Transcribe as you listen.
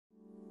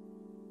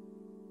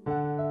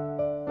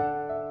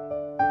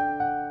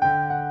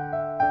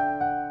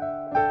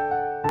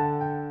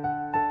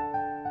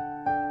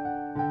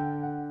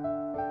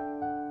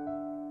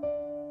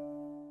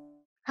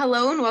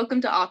Hello and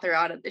welcome to Author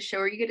Audit, the show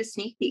where you get a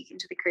sneak peek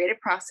into the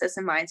creative process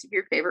and minds of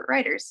your favorite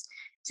writers.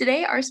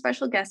 Today, our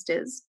special guest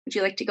is, would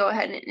you like to go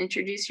ahead and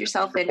introduce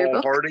yourself and your Paul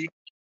book? Hardy.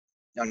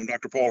 I'm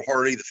Dr. Paul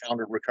Hardy, the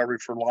founder of Recovery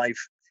for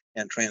Life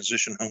and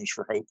Transition Homes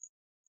for Hope.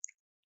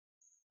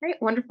 Great,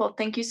 wonderful.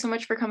 Thank you so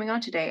much for coming on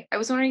today. I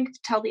was wondering to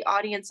tell the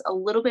audience a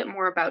little bit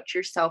more about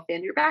yourself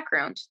and your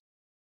background.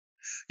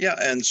 Yeah,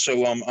 and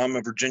so I'm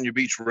a Virginia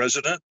Beach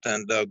resident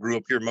and grew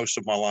up here most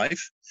of my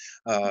life.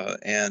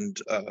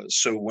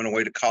 So went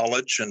away to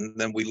college, and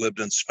then we lived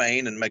in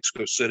Spain and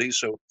Mexico City.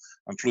 So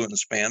I'm fluent in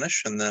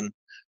Spanish. And then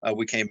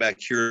we came back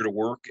here to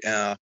work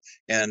and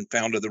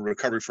founded the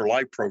Recovery for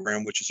Life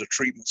program, which is a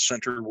treatment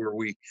center where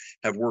we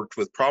have worked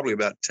with probably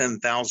about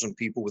 10,000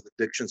 people with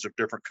addictions of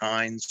different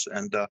kinds,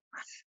 and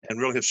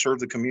really have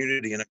served the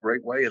community in a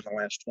great way in the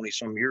last 20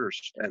 some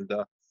years. And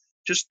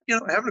just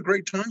having a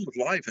great time with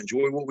life,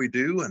 enjoy what we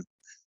do, and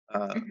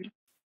Mhm.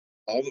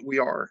 all that we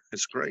are.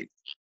 It's great.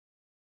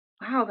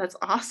 Wow, that's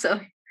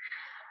awesome.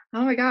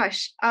 Oh my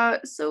gosh.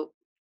 So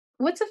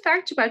what's a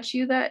fact about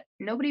you that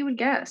nobody would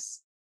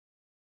guess?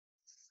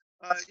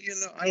 I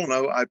don't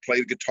know. I play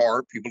the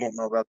guitar. People don't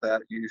know about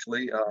that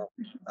usually. Mhm.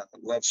 I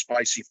love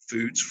spicy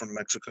foods from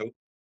Mexico,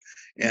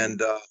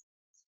 Mhm.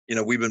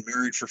 and we've been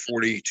married for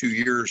 42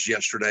 years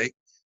yesterday,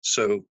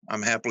 so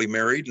I'm happily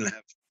married and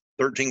have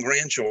 13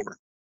 grandchildren.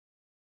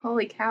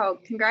 Holy cow.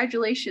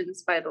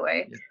 Congratulations, by the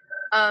way. Yeah.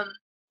 Um,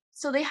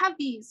 so they have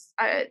these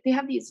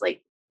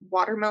like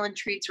watermelon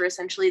treats where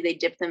essentially they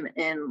dip them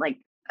in like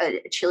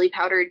a chili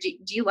powder. Do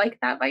you like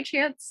that by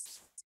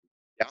chance?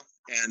 Yeah,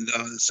 and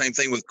the same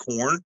thing with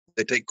corn.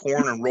 They take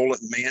corn and roll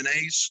it in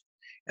mayonnaise,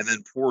 and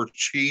then pour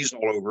cheese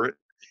all over it,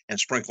 and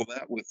sprinkle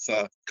that with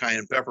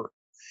cayenne pepper.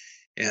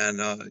 And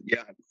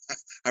yeah,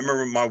 I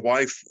remember my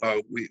wife.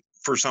 We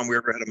first time we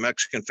ever had a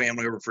Mexican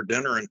family over for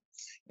dinner,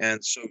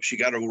 and so she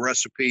got a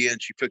recipe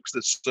and she fixed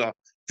this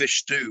fish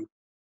stew,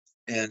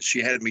 and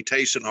she had me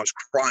taste it, and I was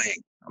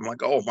crying. I'm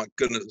like, oh my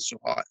goodness, it's so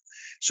hot.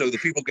 So the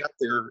people got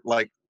there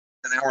like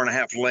an hour and a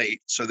half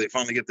late. So they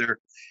finally get there,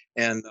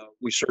 and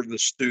we served the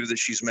stew that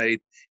she's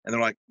made, and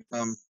they're like,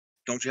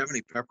 don't you have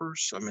any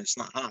peppers? I mean, it's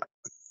not hot.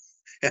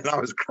 And I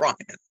was crying.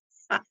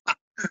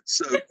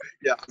 So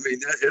yeah, I mean,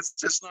 it's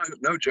just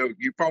no joke.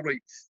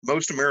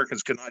 Most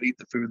Americans cannot eat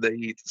the food they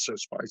eat. It's so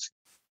spicy.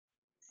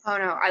 Oh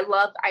no,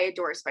 I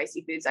adore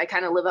spicy foods. I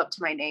kind of live up to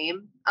my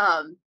name.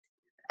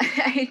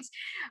 It's,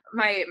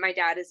 my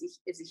dad is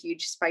a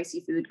huge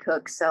spicy food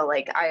cook, so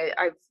like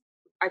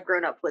I've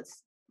grown up with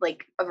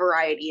like a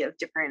variety of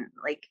different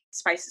like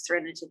spices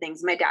thrown into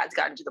things. My dad's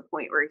gotten to the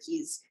point where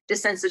he's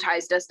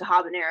desensitized us to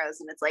habaneros,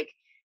 and it's like,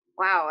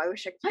 wow, I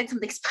wish I could find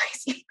something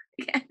spicy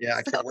again. Yeah,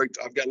 I So can't wait.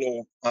 I've got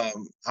little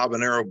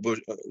habanero bush,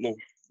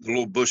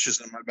 little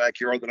bushes in my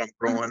backyard that I'm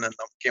growing, and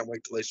I can't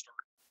wait till they start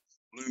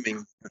blooming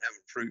and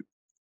having fruit.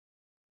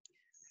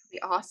 be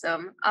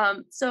awesome.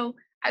 So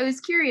I was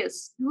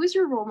curious, who was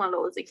your role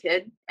model as a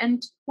kid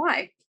and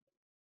why?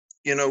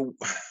 You know,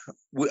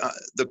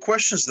 the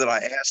questions that I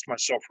asked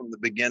myself from the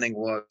beginning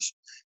was,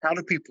 how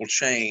do people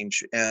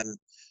change, and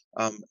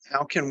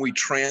how can we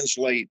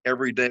translate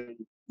everyday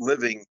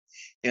living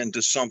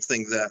into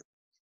something that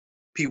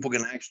people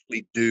can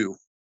actually do?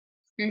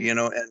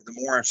 Mhm. And the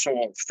more I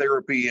saw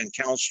therapy and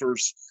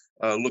counselors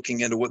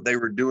looking into what they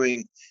were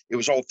doing, it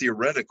was all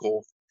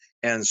theoretical.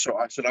 And so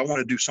I said, I want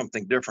to do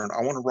something different.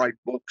 I want to write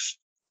books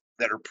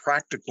that are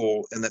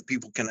practical and that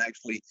people can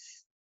actually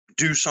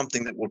do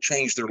something that will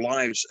change their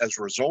lives as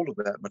a result of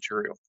that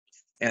material.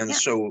 And Yeah.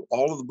 so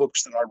all of the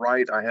books that I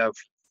write, I have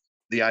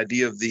the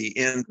idea of the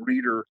end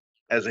reader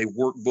as a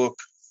workbook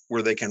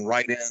where they can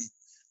write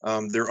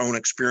in their own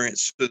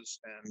experiences.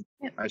 And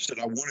Yeah. I said,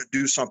 I want to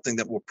do something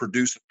that will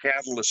produce a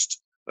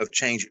catalyst of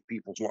change in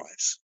people's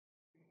lives.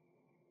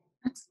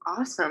 That's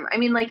awesome. I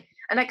mean, like,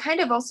 and that kind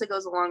of also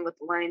goes along with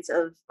the lines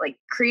of like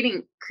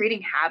creating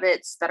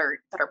habits that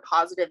are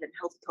positive and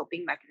healthy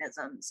coping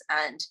mechanisms.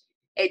 And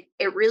it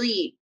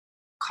really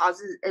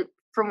causes it,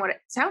 from what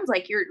it sounds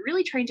like, you're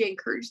really trying to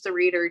encourage the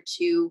reader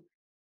to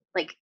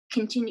like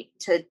continue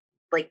to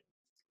like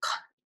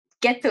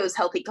get those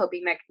healthy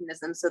coping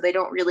mechanisms so they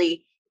don't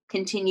really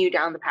continue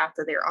down the path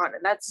that they're on.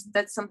 And that's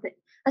something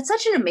that's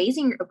such an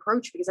amazing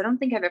approach because I don't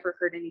think I've ever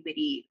heard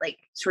anybody like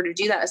sort of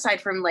do that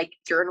aside from like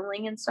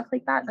journaling and stuff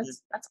like that. Mhm.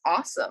 That's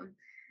awesome.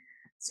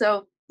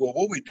 So Well,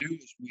 what we do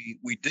is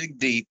we dig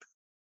deep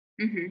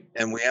mhm,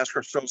 and we ask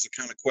ourselves the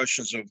kind of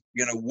questions of,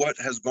 what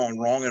has gone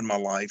wrong in my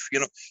life?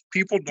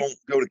 People don't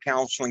go to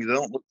counseling. They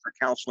don't look for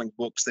counseling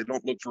books. They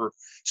don't look for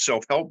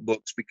self-help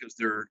books because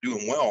they're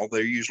doing well.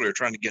 They usually are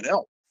trying to get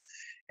help.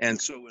 And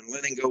so in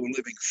letting go,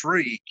 living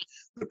free,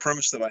 the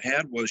premise that I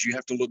had was you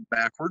have to look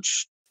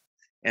backwards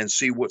and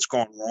see what's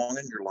gone wrong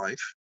in your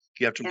life.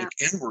 You have to yeah, look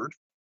inward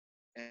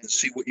and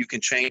see what you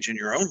can change in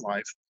your own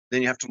life.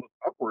 Then you have to look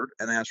upward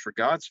and ask for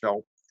God's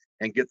help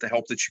and get the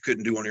help that you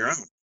couldn't do on your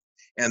own.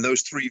 And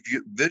those three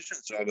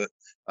visions of it,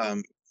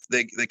 um,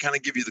 they kind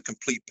of give you the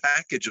complete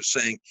package of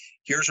saying,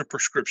 here's a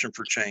prescription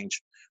for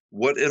change.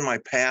 What in my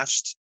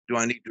past do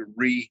I need to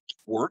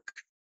rework?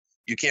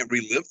 You can't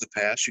relive the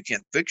past. You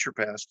can't fix your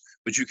past,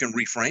 but you can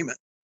reframe it.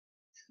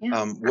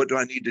 Yeah. What do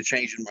I need to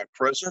change in my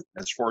present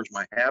as far as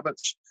my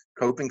habits,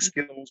 coping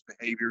skills,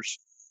 behaviors?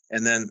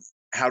 And then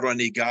how do I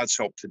need God's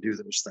help to do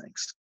those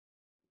things?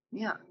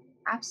 Yeah,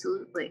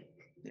 absolutely.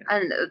 Yeah.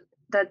 And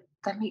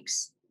that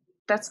makes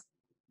that's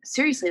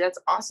seriously, that's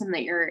awesome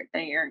that you're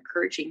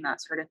encouraging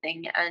that sort of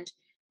thing. And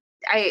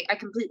I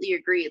completely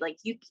agree. Like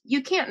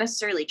you can't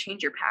necessarily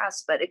change your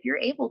past, but if you're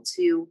able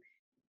to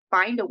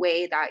find a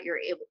way that you're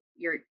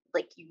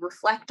like you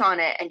reflect on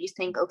it and you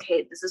think,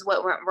 okay, this is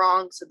what went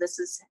wrong. So this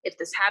is, if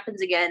this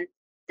happens again,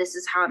 this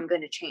is how I'm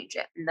going to change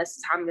it. And this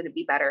is how I'm going to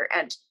be better.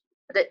 And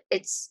that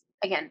it's,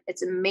 again,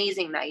 it's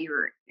amazing that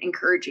you're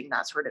encouraging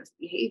that sort of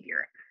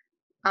behavior.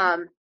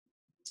 Um,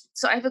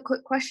 so I have a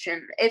quick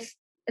question. If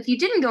you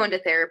didn't go into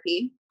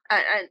therapy,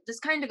 and this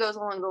kind of goes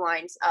along the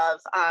lines of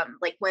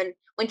like when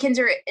kids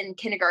are in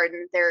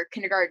kindergarten, their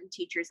kindergarten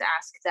teachers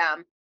ask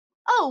them,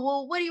 "Oh,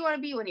 well, what do you want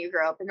to be when you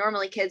grow up?" And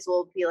normally kids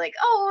will be like,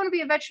 "Oh, I want to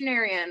be a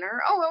veterinarian,"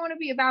 or "Oh, I want to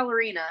be a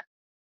ballerina."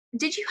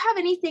 Did you have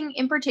anything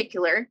in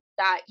particular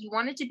that you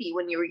wanted to be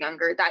when you were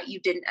younger that you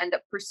didn't end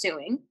up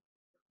pursuing,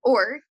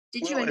 or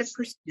did you Well, end up it's,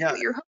 pursuing yeah, what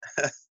you're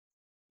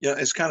yeah,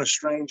 it's kind of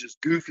strange, as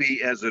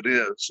goofy as it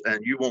is,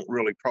 and you won't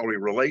really probably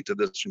relate to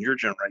this in your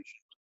generation.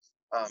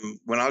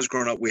 When I was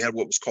growing up, we had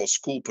what was called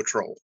school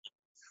patrol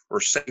or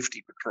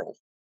safety patrol.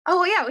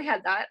 Oh yeah, we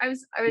had that. I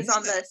was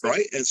on the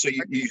Right. And so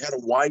you had a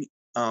white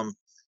um,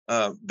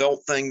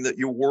 belt thing that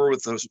you wore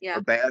with a yeah.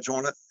 badge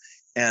on it.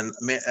 And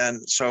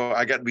so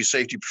I got to be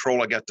safety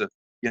patrol. I got to,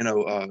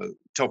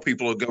 tell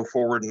people to go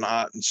forward and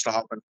not and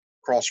stop and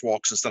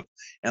crosswalks and stuff.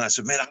 And I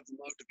said, man, I'd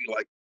love to be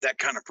like that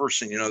kind of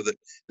person,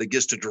 that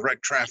gets to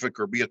direct traffic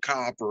or be a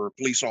cop or a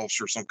police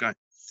officer of some kind.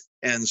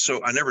 And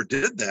so I never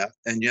did that.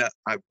 And yet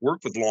I've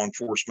worked with law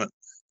enforcement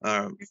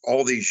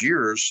all these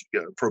years,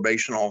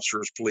 probation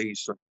officers,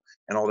 police,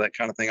 and all that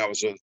kind of thing. I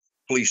was a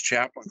police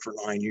chaplain for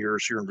 9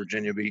 years here in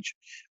Virginia Beach.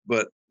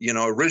 But,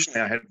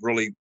 originally I had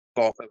really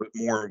thought of it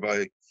more of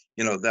a,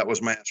 that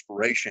was my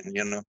aspiration,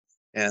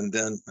 and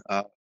then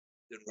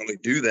didn't really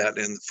do that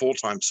in the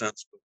full-time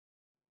sense. But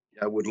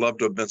yeah, I would love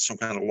to have been some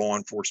kind of law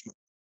enforcement.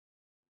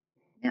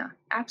 Yeah,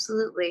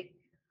 absolutely.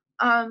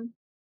 Um,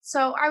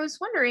 so I was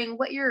wondering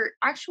what your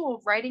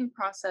actual writing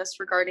process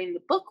regarding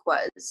the book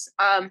was.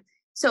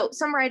 So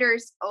some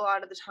writers, a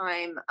lot of the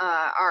time,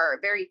 are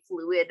very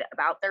fluid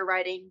about their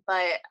writing,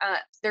 but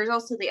there's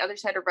also the other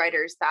side of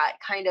writers that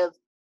kind of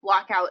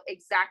block out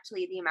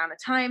exactly the amount of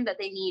time that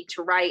they need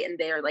to write, and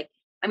they're like,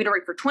 "I'm going to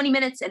write for 20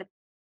 minutes, and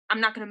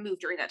I'm not going to move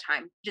during that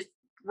time, just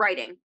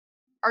writing."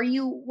 Are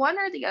you one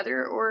or the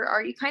other, or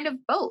are you kind of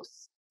both?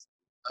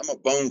 I'm a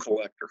bone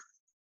collector.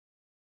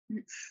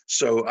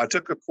 So I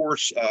took a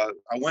course.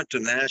 I went to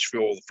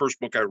Nashville, the first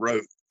book I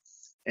wrote,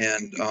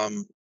 and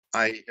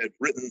I had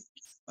written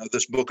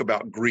this book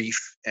about grief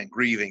and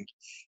grieving.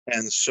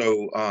 And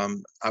so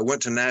I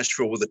went to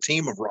Nashville with a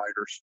team of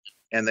writers,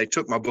 and they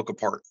took my book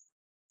apart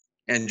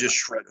and just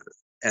shredded it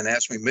and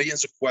asked me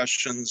millions of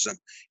questions. And,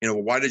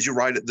 why did you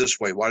write it this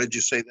way? Why did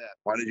you say that?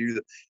 Why did you do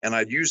that? And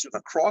I'd used an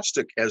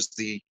acrostic as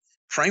the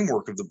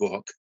framework of the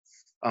book.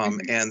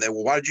 And they,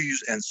 well, why did you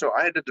use? And so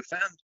I had to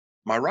defend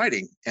my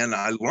writing. And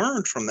I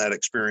learned from that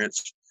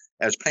experience,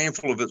 as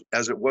painful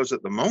as it was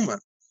at the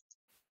moment,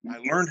 I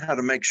learned how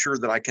to make sure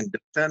that I can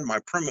defend my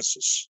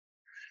premises.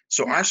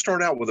 So I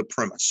start out with a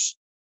premise.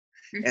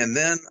 And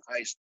then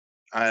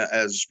I,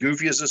 as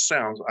goofy as this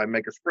sounds, I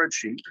make a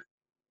spreadsheet.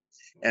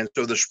 And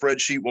so the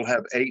spreadsheet will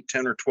have 8,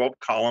 10, or 12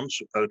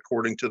 columns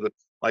according to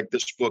like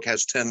this book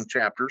has 10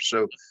 chapters.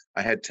 So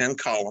I had 10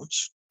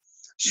 columns.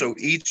 So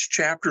each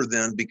chapter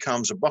then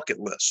becomes a bucket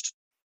list.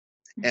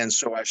 And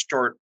so I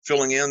start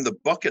filling in the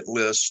bucket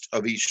list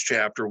of each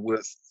chapter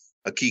with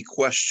a key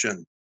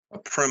question, a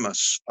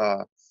premise,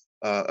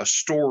 a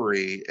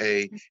story,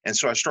 and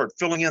so I start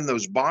filling in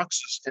those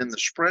boxes in the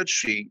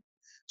spreadsheet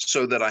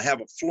so that I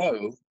have a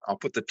flow. I'll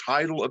put the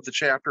title of the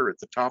chapter at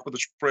the top of the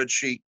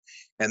spreadsheet,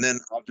 and then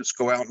I'll just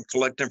go out and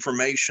collect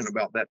information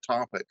about that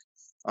topic.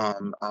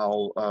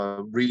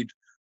 I'll read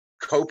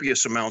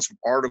copious amounts of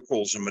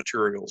articles and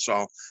materials.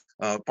 I'll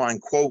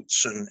find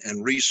quotes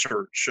and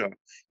research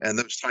and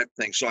those type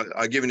of things. So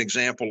I give an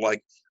example,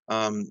 like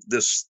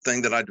this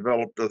thing that I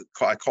developed.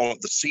 I call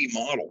it the C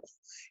model,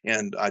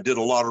 and I did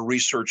a lot of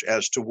research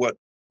as to what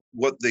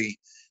the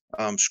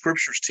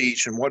scriptures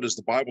teach and what does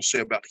the Bible say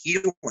about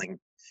healing.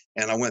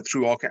 And I went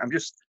through I'm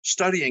just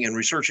studying and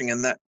researching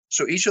in that.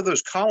 So each of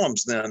those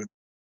columns then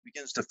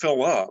begins to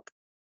fill up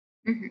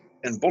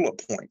in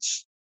bullet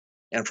points.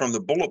 And from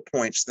the bullet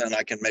points, then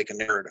I can make a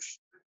narrative.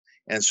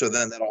 And so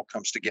then that all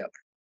comes together.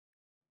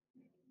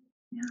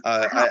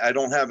 I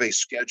don't have a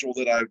schedule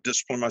that I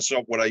discipline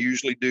myself. What I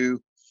usually do,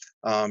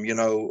 I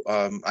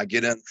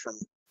get in from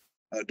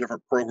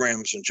different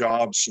programs and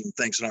jobs and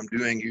things that I'm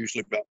doing,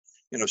 usually about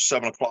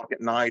 7 o'clock at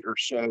night or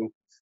so.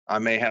 I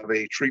may have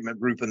a treatment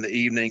group in the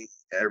evening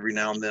every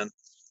now and then,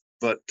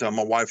 but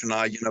my wife and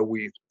I,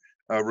 we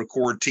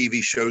record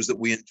TV shows that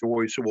we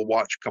enjoy, so we'll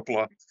watch a couple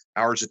of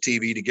hours of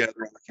TV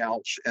together on the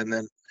couch, and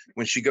then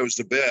when she goes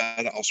to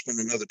bed, I'll spend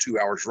another 2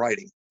 hours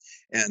writing.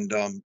 And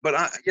but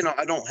I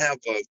don't have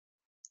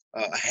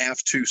a have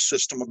to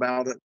system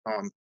about it.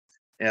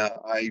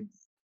 I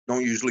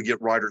don't usually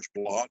get writer's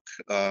block.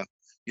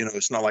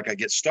 It's not like I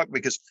get stuck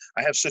because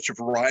I have such a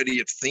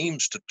variety of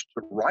themes to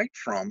write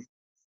from.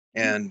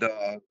 And,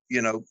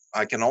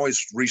 I can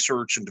always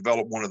research and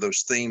develop one of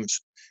those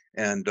themes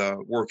and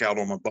work out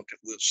on my bucket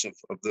list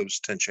of those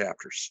 10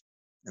 chapters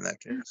in that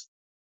case.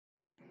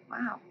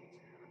 Wow.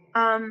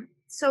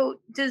 So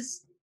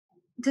does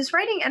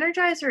writing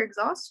energize or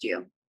exhaust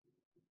you?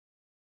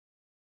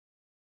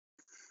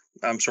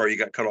 I'm sorry, you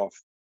got cut off.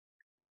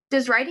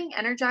 Does writing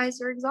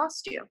energize or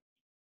exhaust you?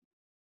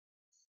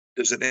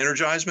 Does it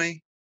energize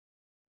me?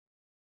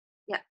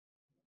 Yeah.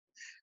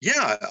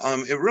 Yeah,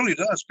 it really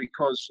does,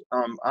 because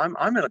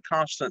I'm in a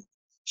constant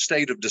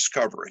state of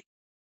discovery.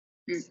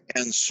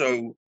 And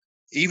so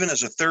even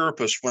as a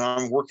therapist, when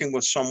I'm working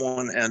with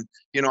someone, and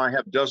I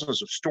have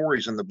dozens of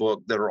stories in the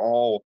book that are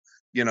all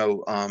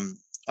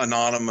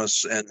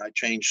anonymous, and I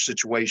change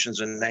situations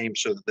and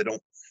names so that they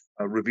don't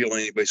reveal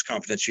anybody's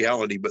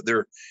confidentiality, but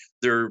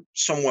they're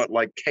somewhat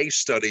like case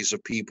studies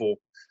of people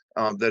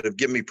that have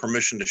given me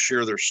permission to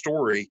share their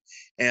story.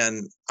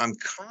 And I'm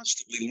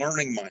constantly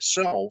learning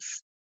myself,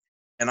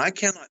 and I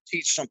cannot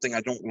teach something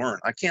I don't learn.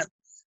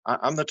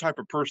 I'm the type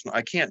of person,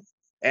 I can't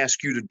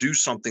ask you to do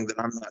something that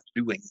I'm not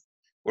doing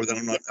or that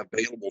I'm not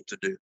available to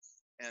do.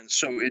 And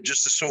so it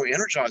just is so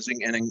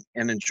energizing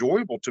and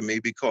enjoyable to me,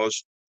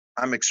 because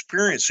I'm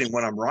experiencing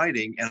what I'm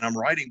writing, and I'm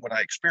writing what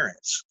I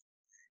experience.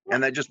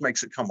 And that just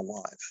makes it come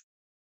alive.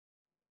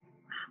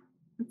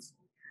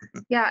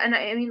 Yeah. And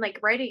I mean, like,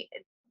 writing,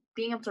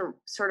 being able to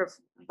sort of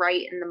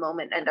write in the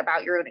moment and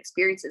about your own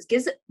experiences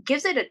gives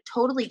it a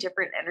totally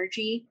different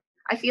energy,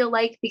 I feel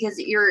like, because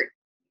you're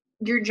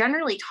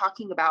generally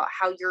talking about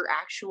how your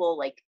actual,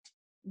 like,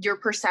 your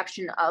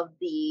perception of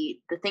the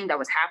thing that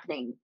was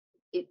happening,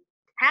 it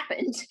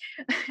happened.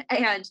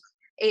 And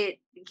it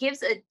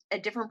gives a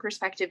different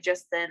perspective,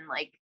 just than,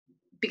 like,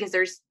 because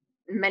there's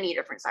many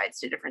different sides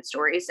to different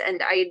stories.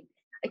 And I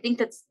think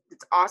that's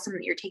awesome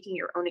that you're taking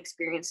your own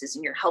experiences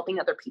and you're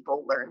helping other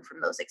people learn from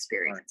those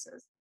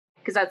experiences,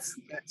 because that's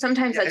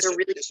sometimes that's a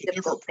really it's a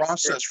different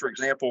process. For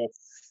example,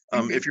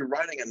 if you're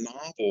writing a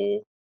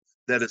novel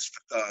that is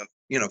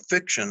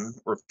fiction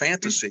or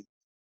fantasy,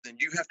 then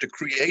you have to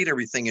create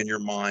everything in your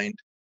mind.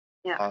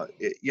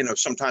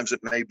 Sometimes it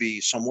may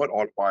be somewhat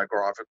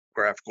autobiographical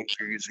if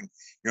you're using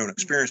your own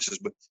experiences,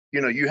 but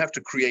you have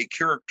to create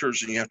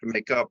characters, and you have to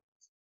make up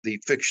the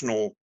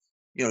fictional,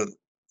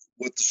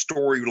 what the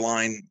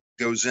storyline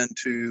goes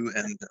into.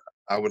 And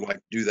I would like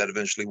to do that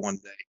eventually one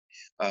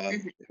day.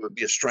 It would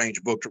be a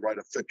strange book to write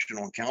a fiction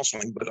on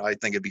counseling, but I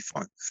think it'd be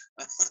fun.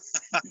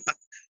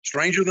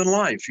 Stranger than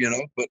life,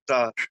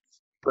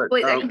 but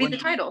wait, that could be the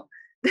title.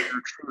 Your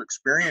true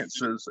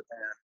experiences,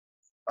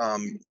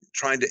 and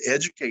trying to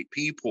educate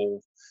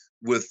people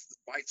with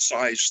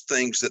bite-sized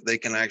things that they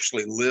can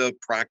actually live,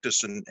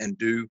 practice, and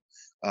do.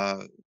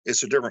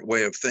 It's a different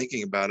way of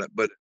thinking about it,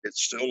 but it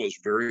still is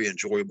very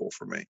enjoyable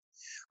for me.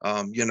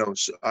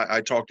 So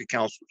I talk to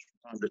counselors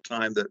from time to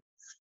time that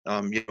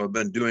have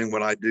been doing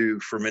what I do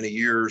for many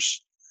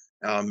years.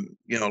 A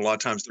lot of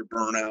times they're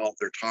burnt out,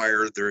 they're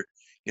tired, they're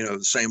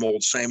the same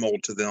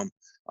old to them.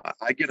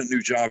 I get a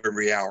new job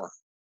every hour.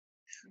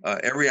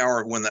 Every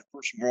hour when that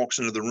person walks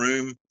into the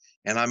room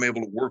and I'm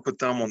able to work with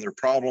them on their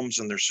problems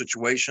and their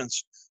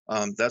situations,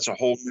 that's a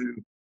whole new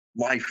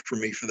life for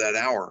me for that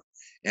hour.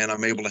 And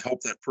I'm able to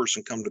help that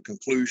person come to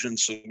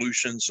conclusions,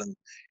 solutions,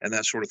 and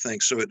that sort of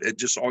thing. So it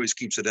just always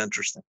keeps it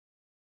interesting.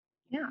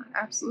 Yeah,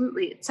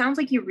 absolutely. It sounds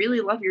like you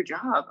really love your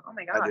job. Oh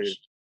my gosh.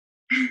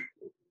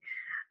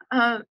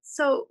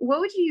 So what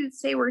would you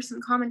say were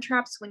some common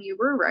traps when you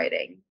were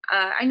writing?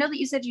 I know that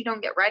you said you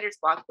don't get writer's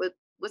block, but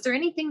was there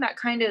anything that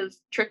kind of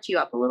tripped you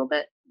up a little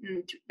bit,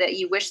 that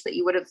you wish that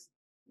you would have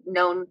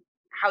known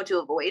how to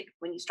avoid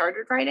when you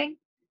started writing?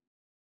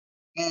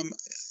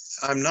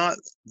 I'm not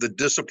the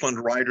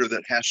disciplined writer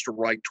that has to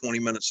write 20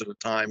 minutes at a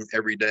time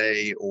every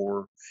day,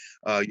 or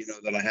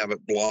that I have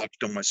it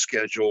blocked on my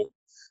schedule.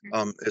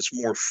 It's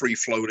more free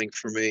floating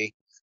for me.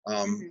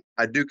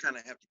 I do kind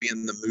of have to be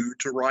in the mood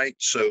to write.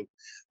 So,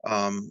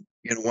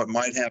 what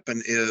might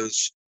happen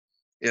is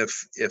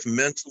if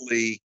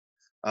mentally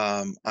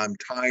I'm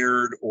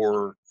tired,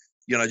 or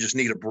I just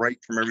need a break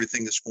from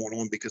everything that's going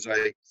on because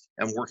I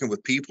am working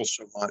with people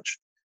so much,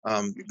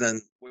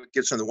 then what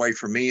gets in the way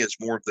for me is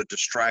more of the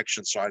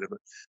distraction side of it.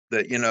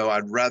 That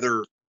I'd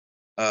rather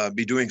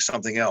be doing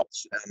something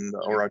else,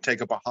 or I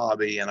take up a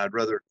hobby, and I'd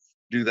rather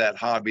do that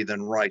hobby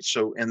than write.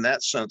 So in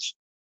that sense,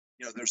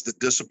 there's the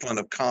discipline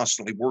of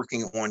constantly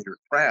working on your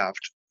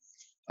craft,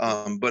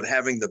 but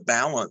having the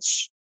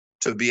balance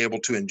to be able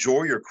to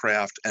enjoy your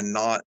craft and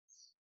not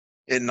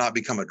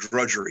become a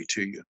drudgery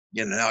to you.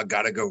 Now I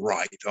got to go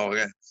write. Oh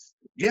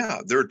yeah,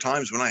 there are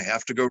times when I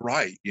have to go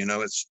write.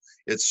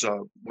 It's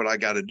what I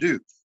got to do.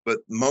 But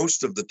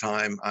most of the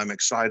time I'm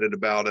excited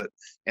about it,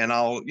 and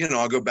I'll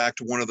go back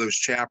to one of those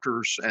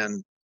chapters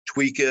and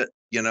tweak it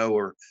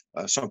or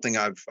something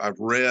I've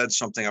read,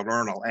 something I've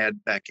learned, I'll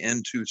add back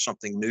into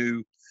something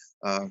new.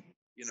 Uh,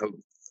 you know,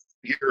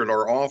 here at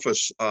our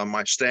office,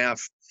 my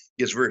staff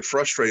gets very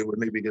frustrated with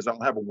me because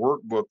I'll have a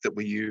workbook that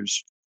we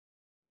use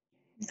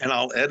and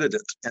I'll edit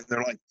it. And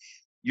they're like,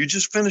 you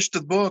just finished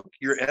the book,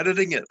 you're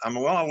editing it. I'm,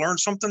 well, I learned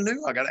something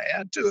new, I got to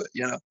add to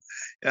it.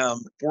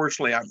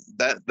 Fortunately,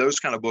 those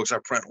kind of books I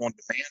print on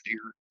demand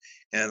here,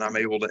 and I'm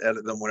able to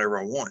edit them whenever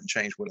I want and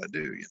change what I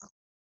do.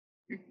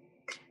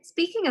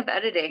 Speaking of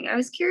editing, I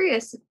was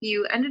curious if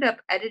you ended up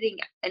editing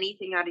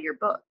anything out of your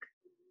book.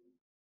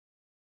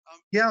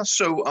 Yeah,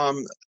 so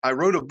I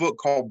wrote a book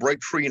called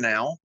Break Free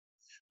Now,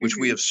 which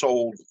we have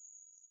sold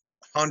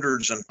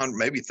hundreds and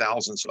maybe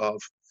thousands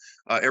of.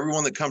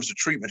 Everyone that comes to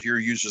treatment here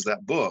uses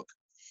that book.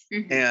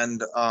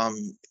 And,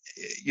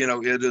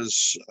 it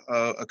is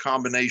a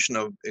combination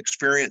of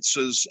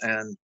experiences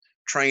and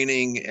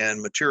training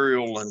and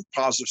material and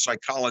positive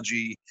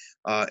psychology.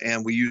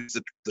 And we use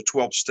the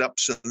 12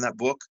 steps in that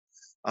book.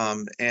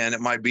 And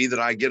it might be that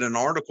I get an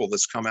article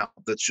that's come out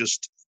that's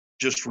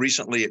just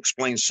recently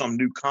explains some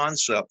new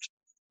concept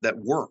that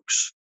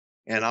works.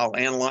 And I'll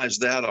analyze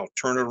that. I'll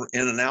turn it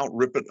in and out,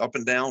 rip it up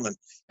and down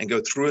and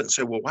go through it and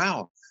say, well,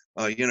 wow,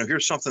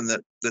 here's something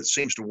that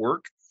seems to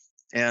work.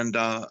 And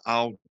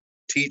I'll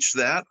teach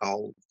that.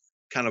 I'll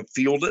kind of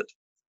field it.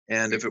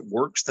 And if it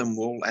works, then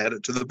we'll add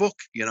it to the book,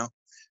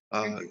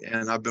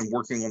 and I've been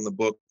working on the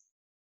book,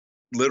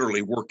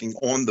 literally working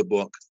on the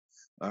book,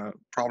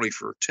 probably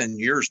for 10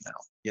 years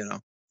now,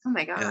 Oh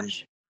my and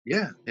gosh.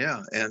 yeah.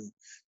 And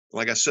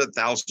like I said,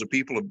 thousands of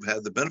people have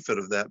had the benefit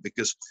of that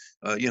because,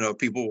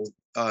 people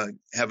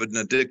have an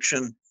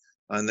addiction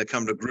and they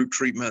come to group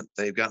treatment.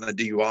 They've gotten a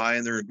DUI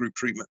and they're in group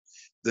treatment.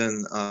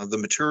 Then the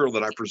material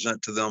that I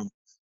present to them,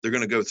 they're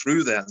going to go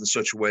through that in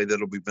such a way that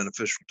it'll be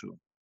beneficial to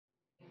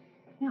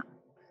them.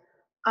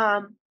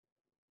 Yeah.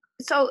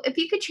 So if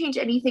you could change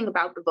anything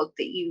about the book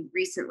that you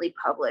recently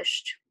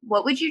published,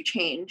 what would you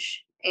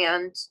change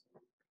and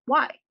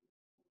why?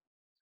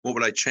 What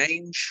would I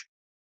change?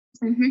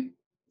 Mm-hmm.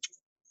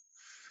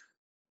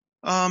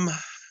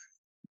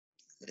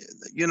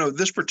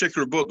 This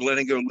particular book,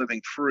 Letting Go,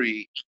 Living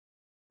Free,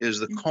 is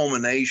the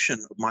culmination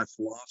of my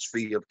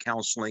philosophy of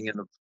counseling and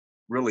of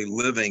really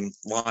living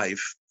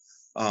life.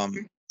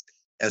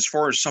 As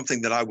far as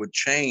something that I would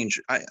change,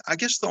 I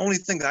guess the only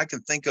thing that I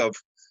can think of,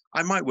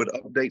 I would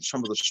update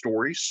some of the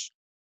stories.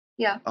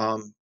 Yeah.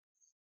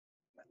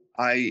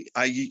 I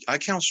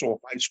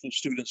counsel high school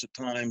students at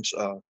times.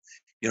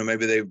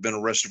 Maybe they've been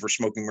arrested for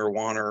smoking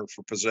marijuana or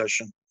for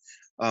possession.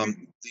 The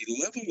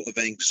level of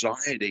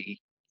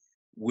anxiety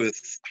with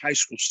high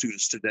school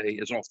students today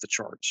is off the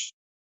charts.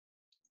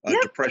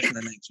 Depression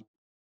and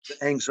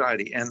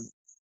anxiety. And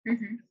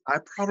I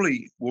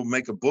probably will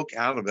make a book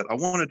out of it. I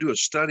want to do a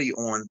study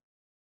on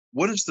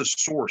what is the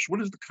source,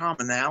 what is the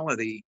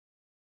commonality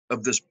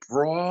of this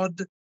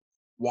broad,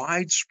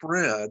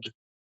 widespread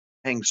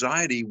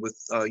anxiety with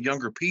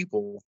younger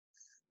people.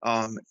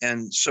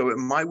 And so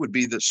it would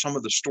be that some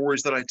of the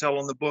stories that I tell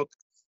in the book,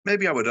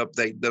 maybe I would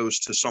update those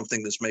to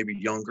something that's maybe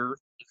younger,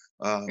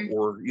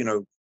 or,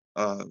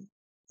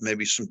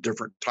 maybe some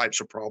different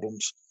types of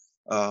problems.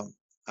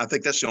 I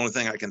think that's the only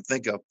thing I can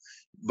think of.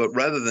 But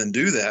rather than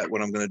do that,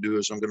 what I'm going to do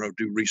is I'm going to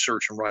do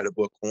research and write a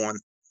book on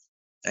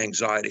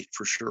anxiety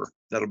for sure.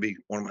 That'll be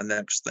one of my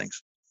next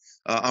things.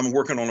 I'm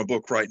working on a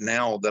book right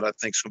now that I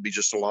think is going to be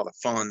just a lot of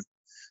fun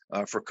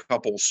for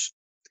couples.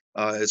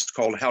 It's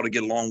called How to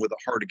Get Along with a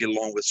Hard to Get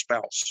Along with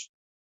Spouse.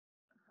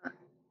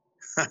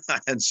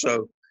 And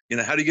so,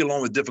 how do you get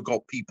along with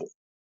difficult people?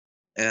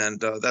 And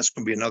that's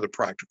going to be another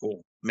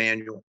practical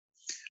manual.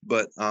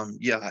 But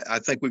I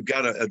think we've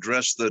got to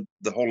address the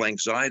whole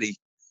anxiety.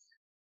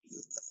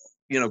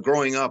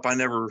 Growing up, I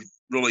never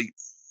really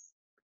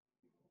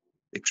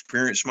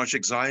experienced much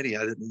anxiety.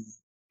 I didn't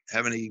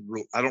have any,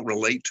 I don't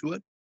relate to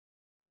it.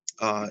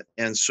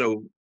 And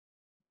so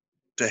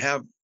to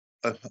have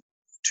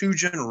two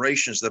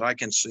generations that I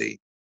can see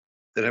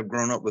that have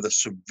grown up with a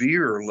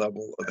severe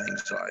level of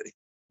anxiety,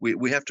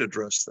 we have to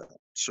address that.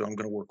 So I'm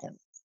going to work on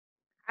it.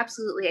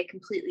 Absolutely. I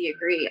completely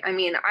agree. I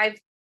mean, I've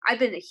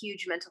been a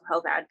huge mental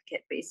health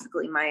advocate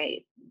basically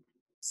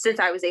since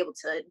I was able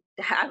to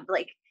have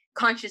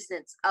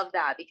consciousness of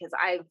that, because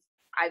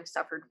I've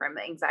suffered from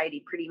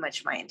anxiety pretty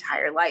much my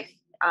entire life.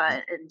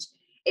 And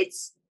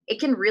it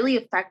can really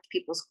affect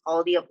people's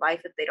quality of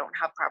life if they don't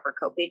have proper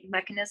coping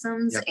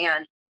mechanisms. Yeah.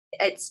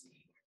 And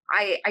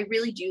I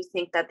really do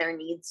think that there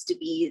needs to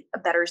be a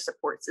better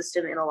support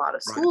system in a lot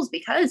of schools,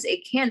 because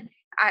it can,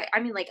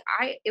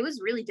 it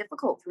was really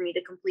difficult for me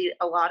to complete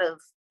a lot of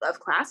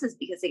classes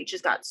because they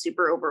just got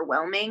super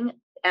overwhelming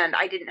and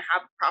I didn't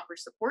have a proper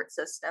support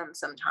system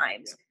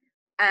sometimes.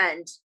 Yeah.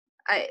 And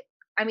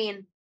I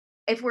mean,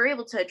 if we're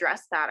able to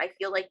address that, I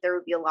feel like there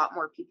would be a lot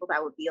more people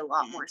that would be a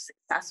lot more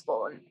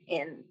successful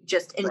in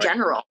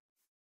general.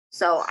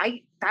 So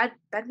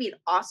that'd be an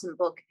awesome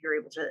book if you're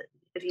able to.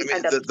 If you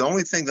the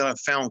only thing that I've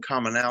found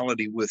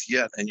commonality with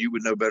yet, and you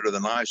would know better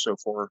than I so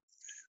far,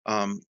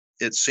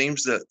 it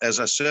seems that, as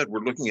I said,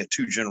 we're looking at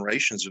two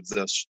generations of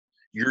this,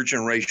 your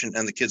generation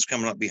and the kids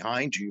coming up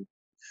behind you,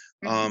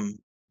 Mhm.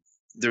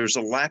 there's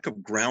a lack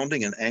of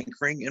grounding and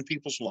anchoring in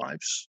people's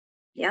lives.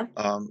 Yeah.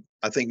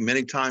 I think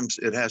many times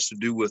it has to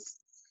do with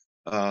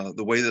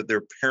the way that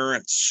their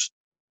parents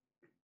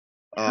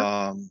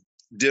Yeah.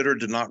 did or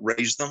did not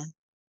raise them.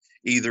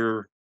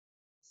 Either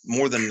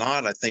more than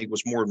not, I think it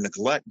was more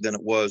neglect than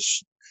it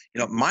was,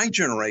 my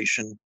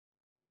generation,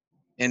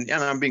 and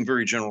I'm being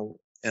very general,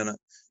 and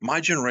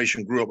my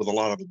generation grew up with a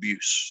lot of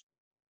abuse.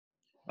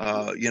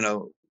 You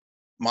know,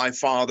 my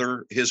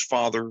father, his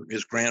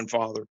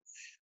grandfather,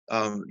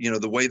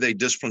 the way they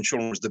discipline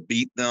children was to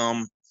beat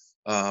them,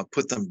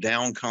 put them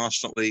down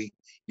constantly.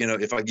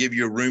 If I give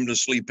you a room to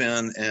sleep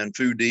in and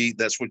food to eat,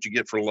 that's what you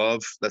get for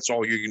love. That's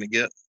all you're going to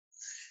get.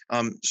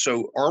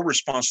 So our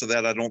response to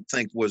that, I don't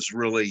think, was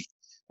really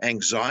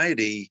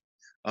anxiety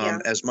Yeah.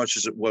 as much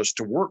as it was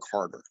to work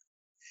harder.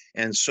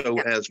 And so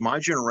Yeah. as my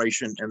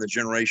generation and the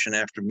generation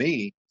after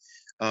me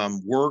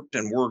worked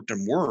and worked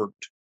and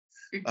worked,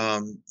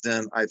 Mhm.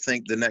 then I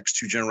think the next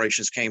two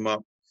generations came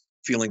up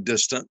feeling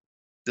distant,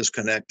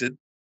 disconnected,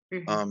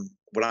 Mhm.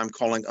 what I'm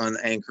calling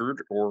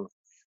unanchored or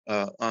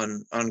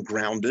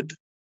ungrounded,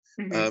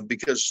 Mhm.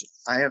 because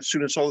I have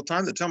students all the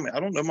time that tell me, I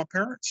don't know my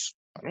parents.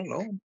 I don't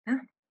know 'em. Yeah.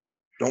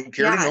 Don't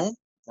care to Yeah. know 'em.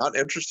 Not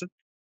interested.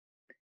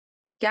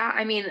 Yeah,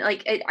 I mean,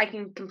 like I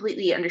can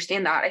completely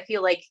understand that. I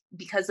feel like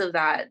because of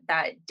that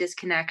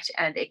disconnect,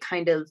 and it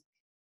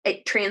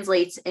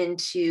translates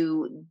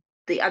into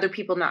the other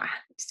people not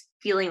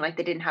feeling like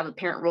they didn't have a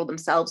parent role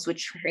themselves,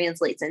 which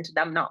translates into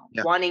them not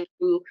Yeah, wanting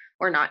to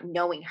or not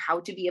knowing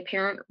how to be a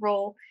parent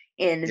role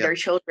in yeah. their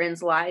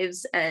children's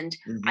lives. And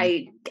Hmm.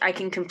 I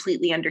can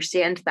completely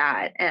understand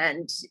that,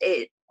 and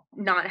it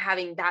not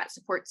having that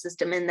support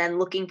system, and then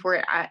looking for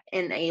it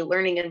in a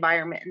learning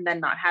environment, and then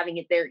not having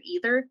it there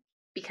either,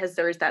 because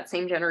there's that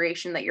same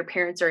generation that your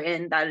parents are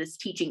in that is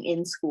teaching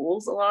in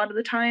schools a lot of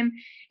the time.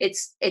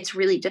 It's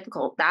really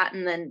difficult, that,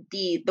 and then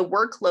the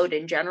workload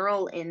in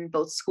general in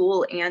both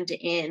school and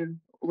in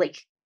like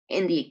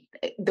in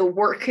the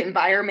work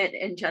environment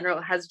in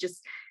general has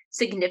just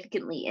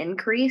significantly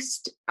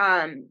increased.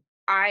 I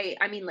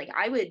mean, like,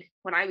 I would,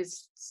 when I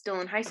was still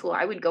in high school,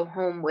 I would go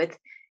home with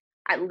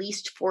at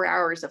least 4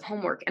 hours of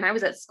homework, and I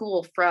was at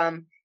school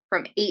from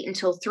 8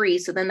 until 3,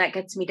 so then that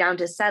gets me down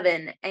to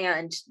 7,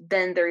 and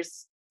then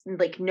there's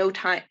like no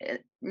time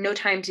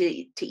to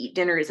eat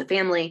dinner as a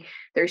family.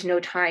 There's no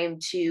time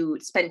to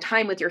spend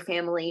time with your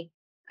family.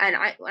 And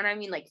I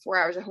mean, like, 4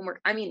 hours of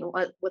homework, I mean,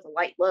 with a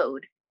light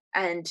load.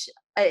 And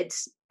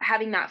it's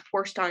having that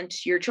forced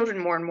onto your children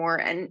more and more,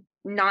 and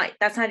not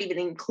that's not even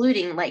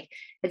including, like,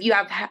 if you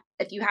have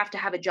to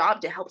have a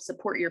job to help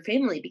support your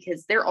family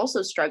because they're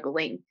also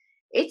struggling.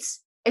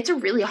 It's a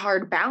really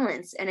hard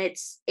balance, and it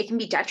can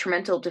be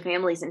detrimental to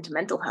families and to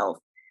mental health.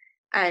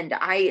 And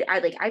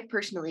I've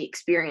personally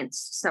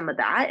experienced some of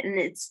that, and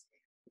it's,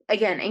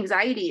 again,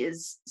 anxiety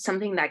is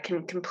something that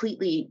can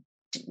completely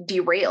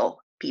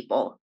derail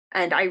people.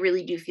 And I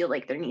really do feel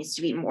like there needs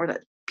to be more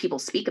that people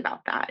speak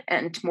about that,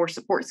 and more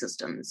support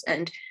systems.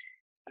 And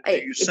Do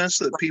it, you it sense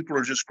that people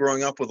are just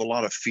growing up with a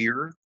lot of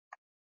fear?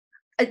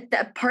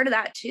 that part of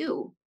that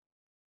too.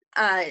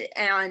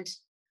 And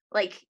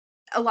like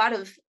a lot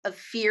of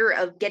fear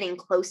of getting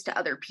close to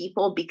other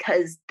people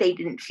because they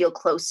didn't feel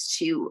close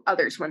to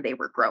others when they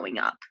were growing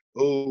up.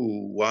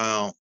 Oh,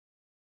 wow.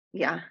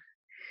 Yeah.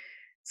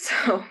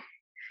 So,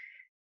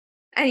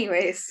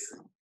 anyways,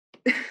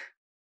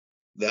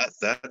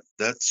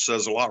 That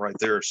says a lot right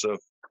there. So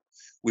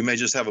we may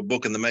just have a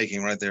book in the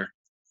making right there.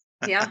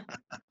 yeah.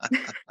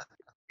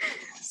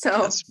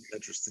 So, That's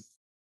interesting.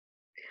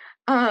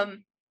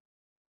 um,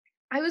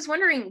 I was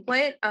wondering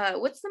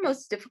what's the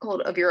most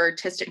difficult of your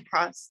artistic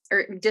process,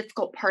 or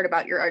difficult part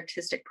about your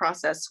artistic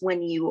process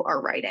when you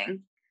are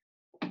writing?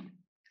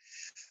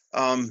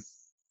 Um,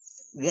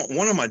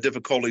 one of my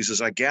difficulties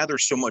is I gather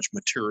so much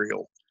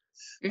material,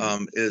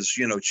 Mhm. is,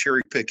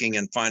 cherry picking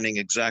and finding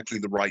exactly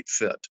the right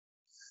fit.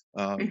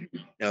 Um,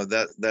 Mhm.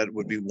 that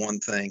would be one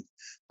thing.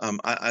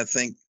 I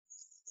think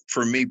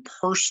for me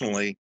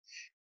personally,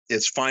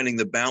 it's finding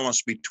the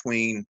balance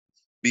between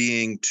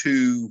being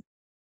too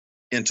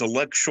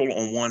intellectual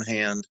on one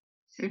hand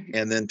Mhm.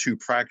 and then too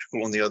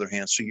practical on the other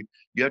hand. So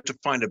you have to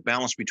find a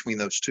balance between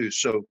those two.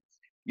 So,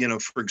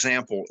 for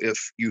example,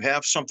 if you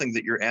have something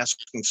that you're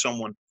asking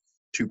someone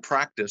to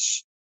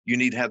practice, you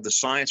need to have the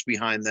science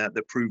behind that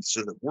that proves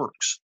that it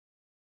works.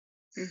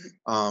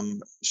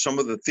 Mhm. Some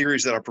of the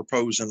theories that I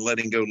propose in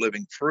Letting Go,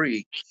 Living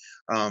Free,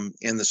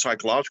 in the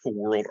psychological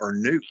world are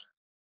new.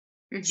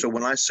 So Mhm.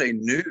 when I say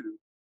new,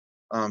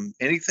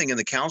 anything in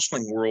the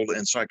counseling world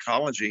and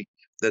psychology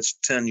that's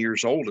 10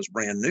 years old is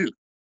brand new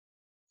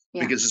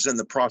Yeah. because it's in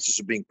the process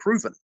of being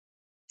proven.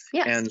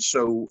 Yeah. And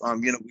so,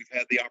 we've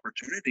had the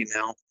opportunity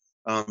now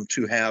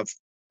to have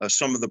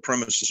some of the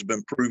premises have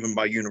been proven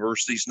by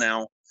universities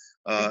now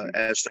Mhm.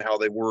 as to how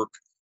they work.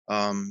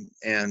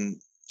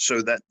 And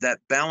so that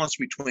balance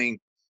between,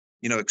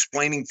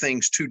 explaining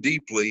things too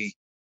deeply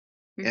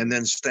and Mhm.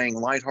 then staying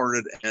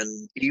lighthearted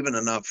and even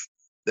enough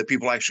that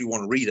people actually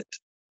want to read it.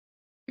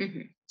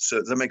 Mhm. So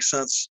does that make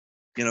sense?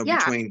 Yeah.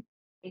 Between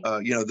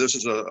this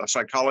is a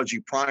psychology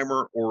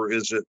primer, or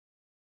is it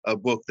a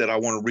book that I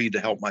want to read to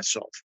help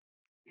myself?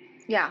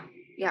 Yeah,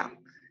 yeah.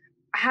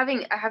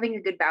 Having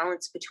a good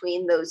balance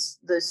between those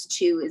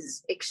two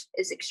is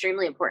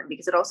extremely important,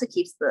 because it also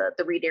keeps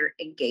the reader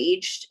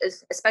engaged,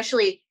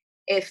 especially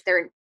if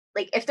they're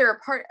a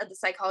part of the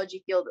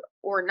psychology field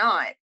or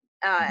not.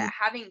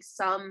 Having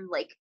some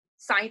like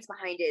science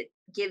behind it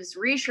gives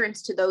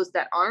reassurance to those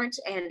that aren't,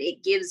 and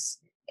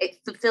it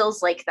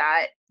fulfills like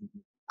that.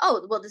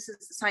 Oh well, this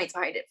is the science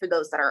behind it for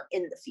those that are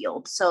in the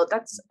field. So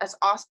that's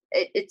awesome.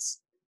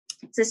 It's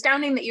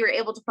astounding that you were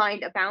able to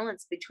find a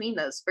balance between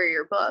those for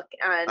your book.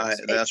 And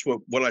that's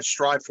what I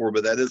strive for,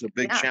 but that is a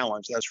big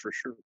challenge, that's for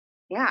sure.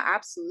 Yeah,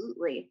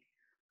 absolutely.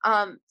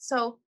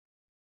 So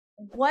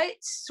what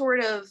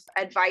sort of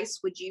advice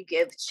would you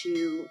give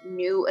to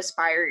new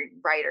aspiring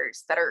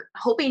writers that are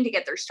hoping to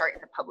get their start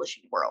in the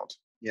publishing world?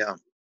 Yeah.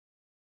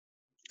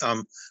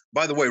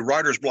 By the way,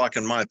 writer's block,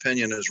 in my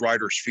opinion, is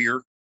writer's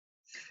fear.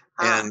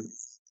 And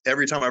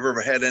every time I've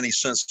ever had any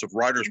sense of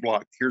writer's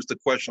block, here's the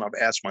question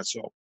I've asked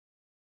myself.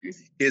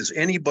 Is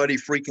anybody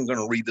freaking going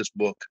to read this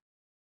book?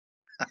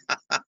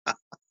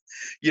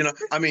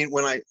 I mean,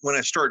 when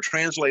I start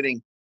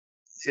translating,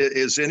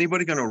 is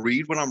anybody going to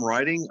read what I'm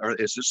writing? Or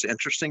is this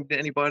interesting to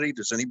anybody?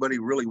 Does anybody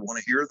really want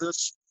to hear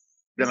this?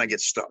 Then I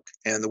get stuck.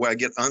 And the way I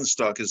get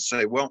unstuck is to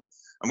say, well,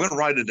 I'm going to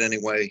write it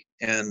anyway,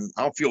 and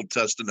I'll field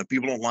test it. And if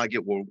people don't like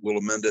it, we'll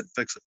amend it and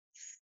fix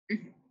it.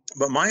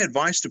 But my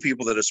advice to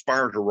people that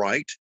aspire to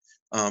write,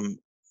 and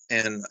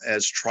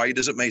as trite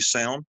as it may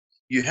sound,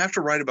 you have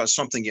to write about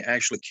something you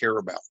actually care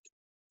about.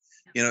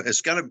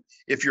 It's got to,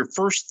 if your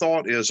first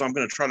thought is, I'm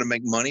going to try to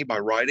make money by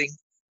writing,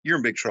 you're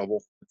in big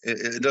trouble.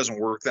 It doesn't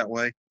work that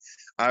way.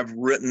 I've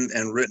written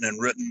and written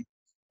and written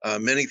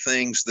many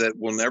things that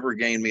will never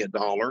gain me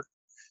 $1.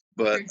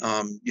 But,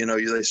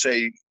 they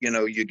say,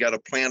 you got to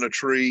plant a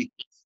tree,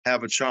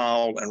 have a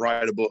child, and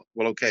write a book.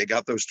 Well, okay,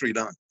 got those 3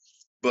 done.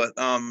 But,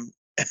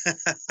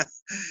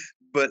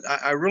 but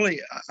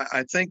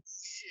I think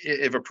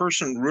if a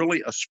person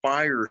really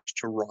aspires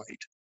to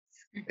write,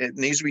 it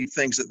needs to be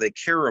things that they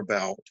care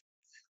about,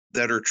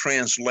 that are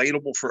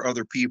translatable for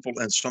other people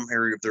in some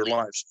area of their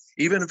lives.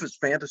 Even if it's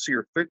fantasy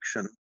or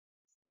fiction,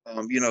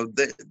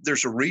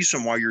 there's a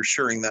reason why you're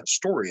sharing that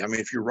story. I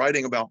mean, if you're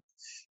writing about,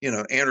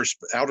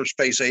 outer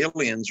space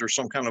aliens or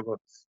some kind of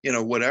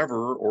a,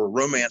 whatever, or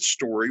romance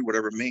story,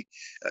 whatever it may,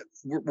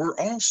 we're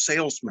all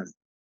salesmen.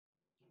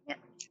 Yeah.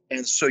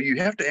 And so you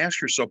have to ask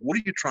yourself, what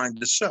are you trying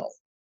to sell?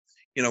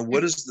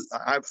 What is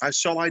I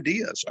sell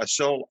ideas. I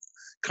sell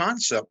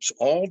concepts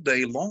all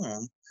day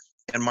long,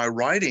 and my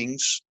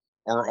writings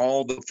are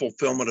all the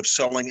fulfillment of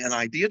selling an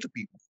idea to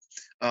people,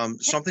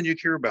 something you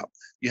care about.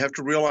 You have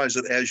to realize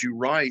that as you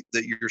write,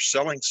 that you're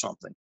selling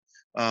something.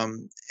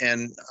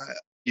 And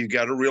you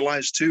got to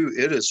realize too,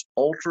 it is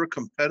ultra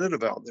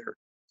competitive out there.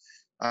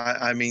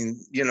 I mean,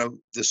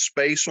 the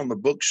space on the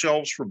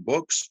bookshelves for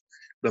books,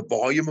 the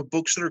volume of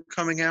books that are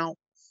coming out,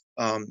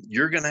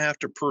 you're going to have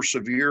to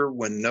persevere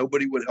when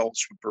nobody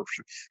else would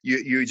persevere.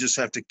 You just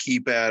have to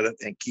keep at it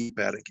and keep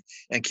at it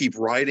and keep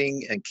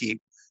writing and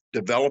keep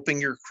developing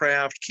your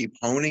craft, keep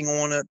honing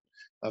on it,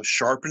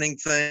 sharpening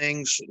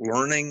things,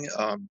 learning,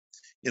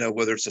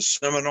 whether it's a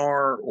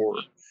seminar or,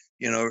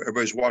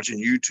 everybody's watching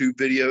YouTube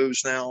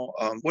videos now,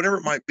 whatever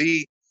it might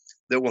be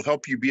that will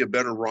help you be a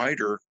better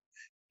writer.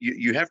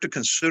 You have to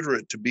consider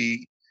it to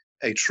be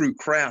a true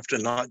craft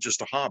and not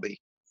just a hobby.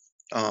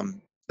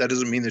 That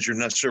doesn't mean that you're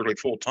necessarily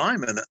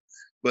full-time in it,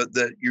 but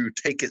that you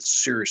take it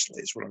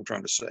seriously is what I'm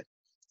trying to say.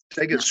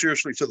 Take it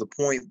seriously to the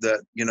point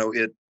that,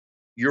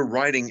 you're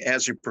writing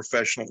as a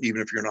professional,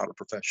 even if you're not a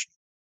professional.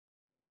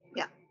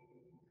 Yeah,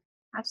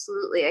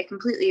 absolutely. I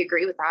completely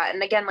agree with that.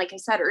 And again, like I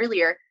said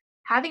earlier,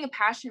 having a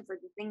passion for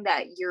the thing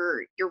that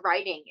you're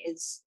writing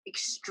is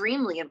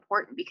extremely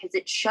important, because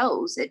it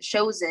shows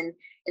in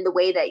the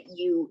way that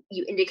you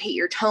indicate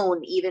your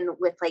tone, even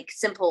with like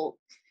simple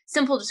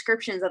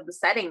descriptions of the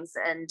settings,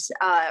 and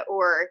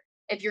or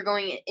if you're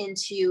going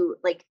into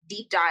like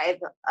deep dive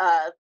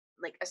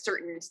like a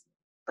certain,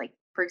 like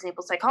for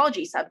example,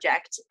 psychology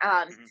subject,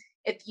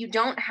 if you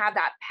don't have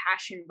that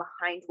passion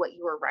behind what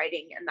you are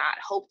writing and that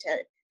hope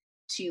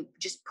to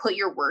just put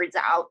your words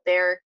out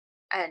there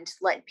and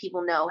let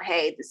people know,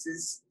 hey, this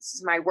is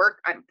my work,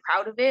 I'm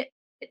proud of it,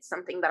 it's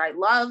something that I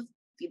love,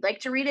 if you'd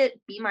like to read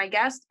it, be my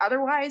guest,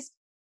 otherwise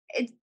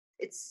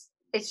it's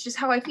just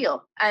how I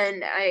feel.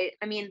 And I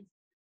mean,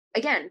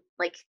 again,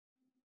 like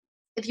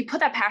if you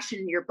put that passion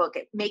in your book,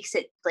 it makes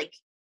it like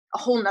a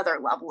whole nother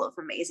level of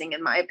amazing,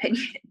 in my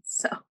opinion.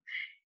 So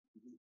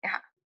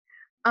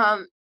yeah.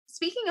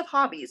 Speaking of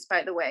hobbies,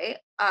 by the way,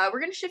 we're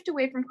going to shift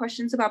away from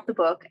questions about the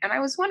book, and I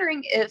was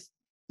wondering if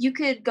you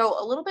could go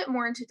a little bit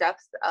more into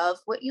depth of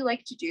what you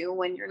like to do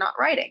when you're not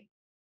writing.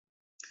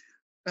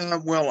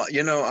 Well,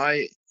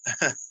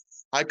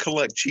 I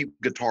collect cheap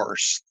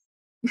guitars,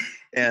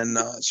 and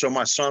so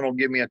my son will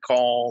give me a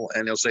call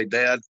and he'll say,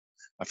 "Dad,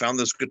 I found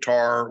this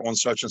guitar on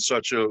such and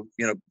such a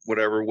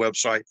whatever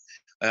website,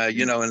 and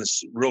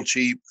it's real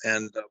cheap,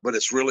 and but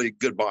it's really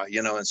good buy,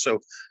 and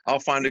so I'll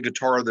find a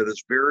guitar that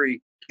is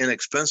very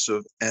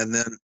inexpensive, and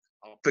then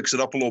I'll fix it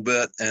up a little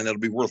bit and it'll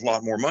be worth a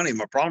lot more money.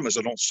 My problem is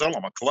I don't sell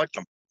them, I collect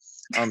them.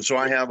 So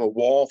I have a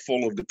wall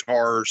full of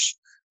guitars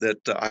that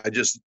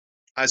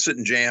I sit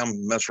and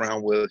jam, mess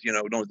around with,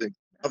 don't think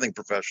nothing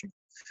professional,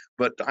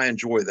 but I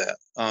enjoy that.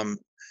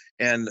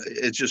 And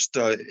it's just,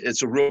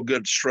 it's a real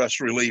good stress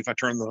relief. I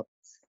turn the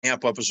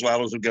amp up as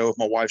loud as it go if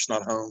my wife's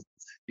not home.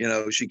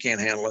 She can't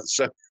handle it.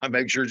 So I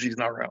make sure she's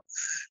not around.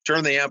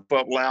 Turn the amp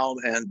up loud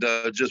and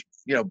just,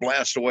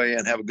 blast away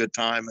and have a good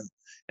time.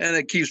 And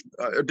it keeps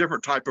a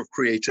different type of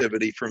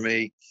creativity for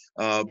me,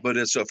 but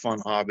it's a fun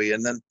hobby.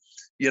 And then,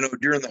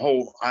 during the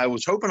whole, I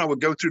was hoping I would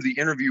go through the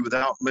interview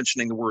without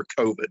mentioning the word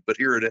COVID, but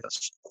here it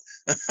is.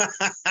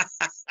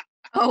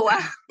 Oh,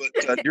 wow.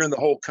 But during the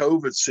whole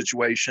COVID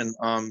situation,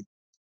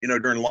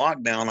 during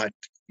lockdown,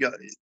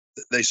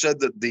 they said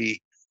that the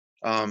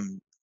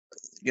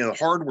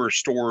hardware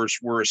stores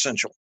were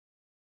essential,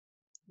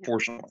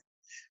 fortunately.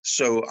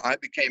 So I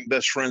became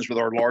best friends with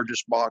our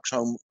largest box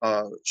home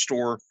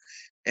store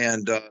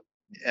and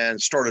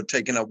started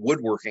taking up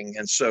woodworking.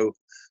 And so,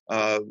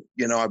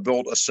 I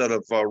built a set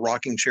of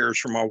rocking chairs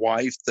for my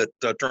wife that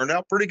turned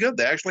out pretty good.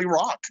 They actually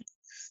rock.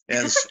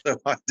 And so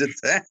I did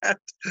that.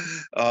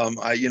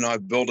 I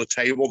built a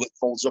table that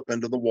folds up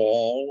into the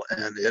wall,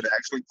 and it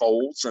actually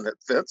folds and it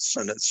fits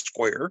and it's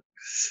square.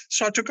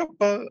 So I took up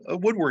a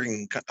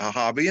woodworking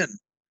hobby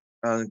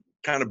and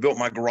kind of built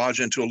my garage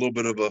into a little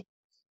bit of a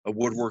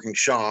woodworking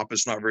shop.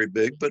 It's not very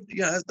big, but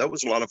yeah, that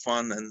was a lot of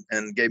fun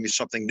and gave me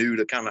something new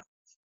to kind of,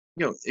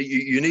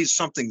 you need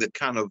something that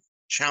kind of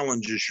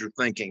challenges your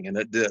thinking, and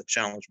it did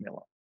challenge me a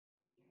lot.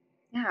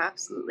 Yeah,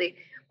 absolutely.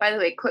 By the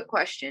way, quick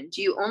question.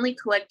 Do you only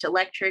collect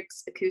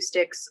electrics,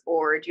 acoustics,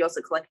 or do you also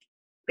collect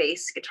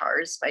bass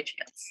guitars by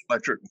chance?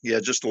 Electric.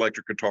 Yeah, just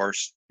electric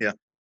guitars. Yeah.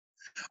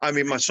 I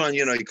mean, my son,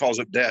 he calls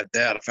it Dad,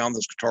 I found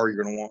this guitar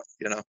you're going to want,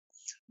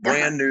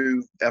 brand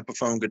new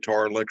Epiphone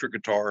guitar, electric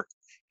guitar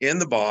in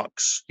the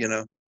box,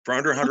 for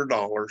under $100,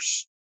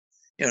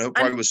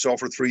 probably would sell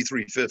for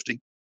 $350,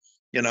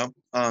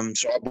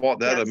 so I bought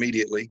that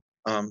immediately.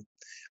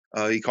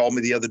 He called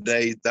me the other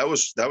day. That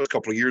was a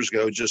couple of years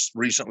ago, just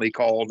recently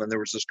called. And there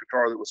was this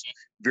guitar that was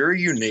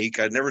very unique.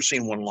 I'd never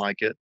seen one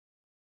like it.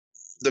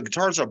 The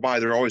guitars I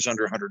buy, they're always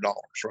under $100,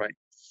 right?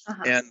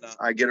 Uh-huh. And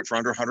I get it for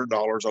under $100.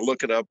 I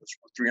look it up. It's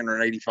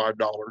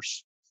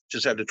 $385.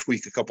 Just had to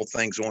tweak a couple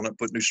things on it,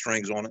 put new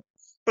strings on it.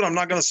 But I'm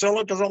not going to sell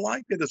it because I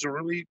like it. It's a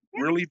really,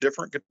 really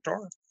different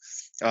guitar.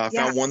 I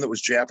found one that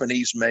was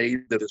Japanese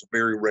made that is a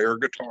very rare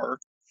guitar.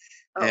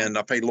 Oh. And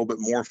I paid a little bit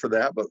more for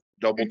that, but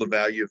doubled the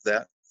value of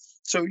that.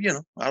 So,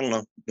 I don't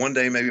know. One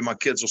day, maybe my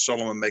kids will sell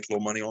them and make a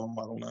little money on them.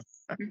 I don't know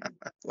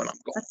when I'm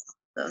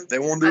gone. They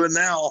won't do it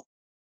now.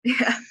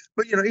 Yeah.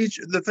 But,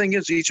 the thing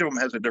is, each of them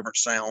has a different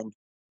sound,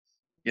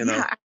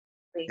 Yeah.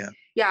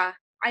 Yeah.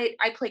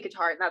 I play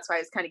guitar, and that's why I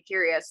was kind of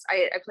curious.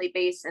 I play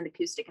bass and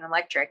acoustic and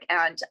electric,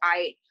 and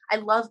I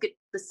love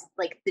this,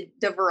 like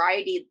the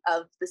variety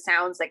of the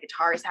sounds that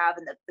guitars have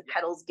and the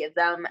pedals give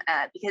them,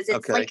 because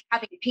it's like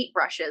having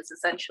paintbrushes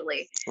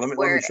essentially. Let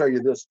me show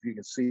you this. If you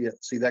can see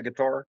it, see that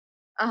guitar?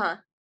 Uh-huh.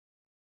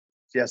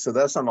 Yeah, so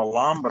that's an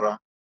Alhambra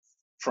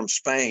from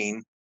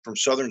Spain, from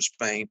southern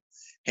Spain,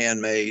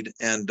 handmade.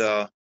 And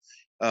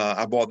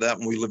I bought that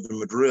when we lived in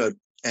Madrid.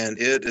 And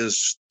it is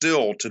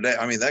still today.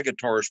 I mean, that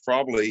guitar is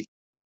probably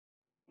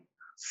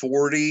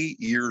 40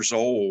 years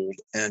old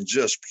and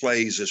just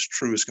plays as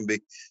true as can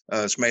be.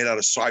 It's made out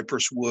of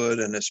cypress wood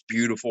and it's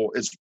beautiful.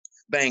 It's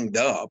banged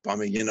up. I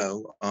mean,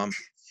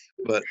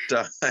 but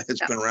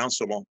it's been around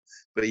so long.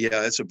 But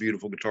yeah, it's a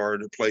beautiful guitar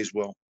and it plays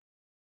well.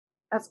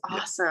 That's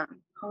awesome. Yeah.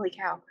 Holy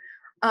cow.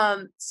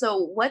 So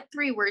what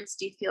 3 words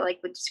do you feel like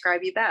would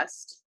describe you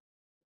best?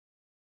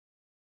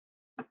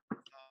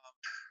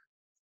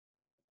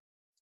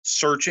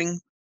 Searching.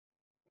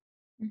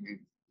 Mm-hmm.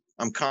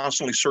 I'm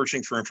constantly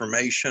searching for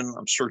information.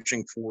 I'm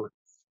searching for,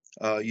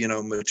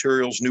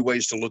 materials, new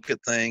ways to look at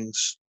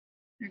things.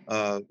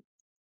 Mm-hmm.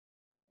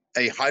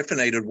 A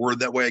hyphenated word,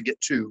 that way I get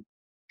 2.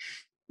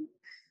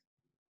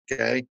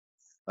 Okay.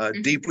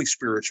 Mm-hmm. Deeply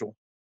spiritual.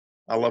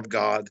 I love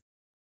God.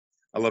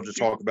 I love to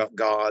talk about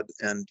God,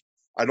 and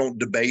I don't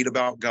debate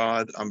about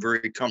God. I'm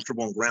very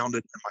comfortable and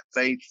grounded in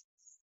my faith,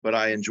 but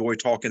I enjoy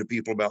talking to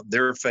people about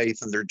their faith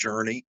and their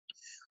journey.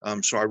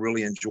 So I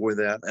really enjoy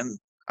that. And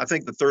I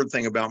think the third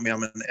thing about me,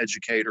 I'm an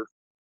educator.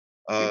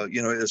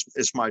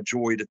 It's my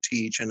joy to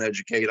teach and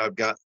educate. I've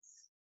got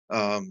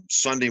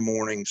Sunday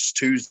mornings,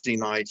 Tuesday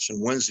nights,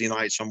 and Wednesday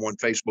nights. I'm on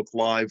Facebook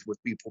Live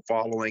with people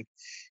following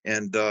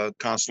and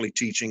constantly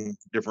teaching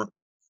different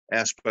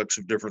aspects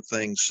of different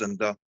things.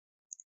 And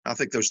I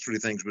think those 3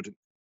 things would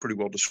pretty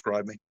well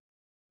describe me.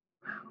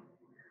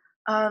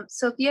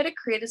 So if you had to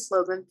create a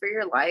slogan for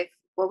your life,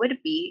 what would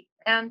it be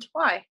and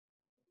why?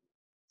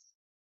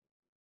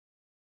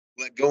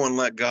 Let go and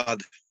let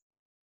God.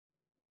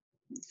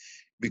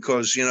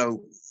 Because,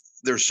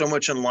 there's so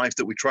much in life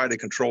that we try to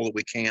control that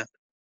we can't.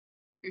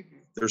 Mm-hmm.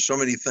 There's so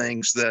many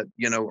things that,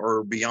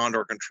 are beyond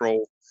our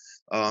control.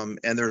 And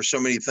there's so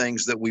many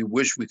things that we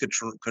wish we could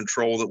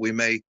control that we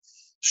may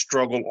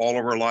struggle all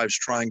of our lives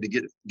trying to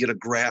get a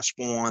grasp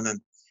on.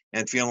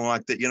 and feeling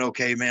like that,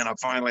 okay, man,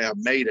 I've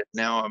made it.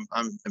 Now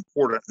I'm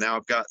important. Now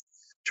I've got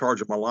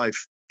charge of my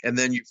life. And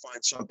then you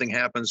find something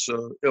happens,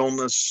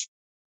 illness,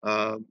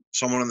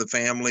 someone in the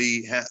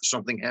family,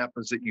 something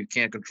happens that you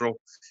can't control.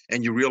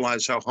 And you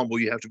realize how humble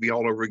you have to be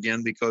all over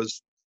again,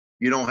 because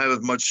you don't have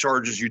as much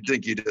charge as you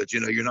think you did.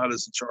 You're not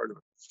as in charge of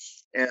it.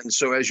 And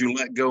so as you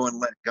let go and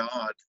let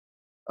God,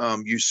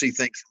 you see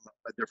things from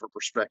a different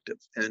perspective,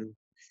 and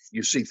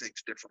you see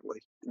things differently.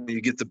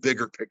 You get the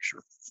bigger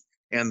picture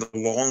and the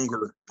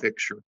longer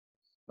picture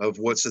of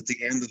what's at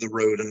the end of the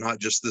road, and not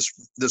just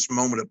this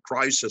moment of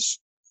crisis,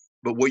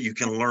 but what you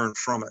can learn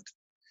from it.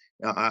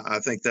 I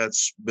think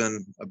that's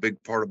been a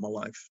big part of my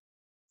life.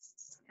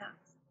 Yeah,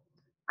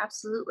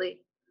 absolutely.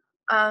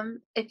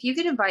 If you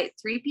could invite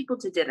three people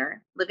to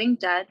dinner, living,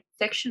 dead,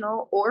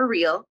 fictional, or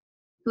real,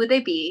 who would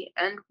they be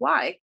and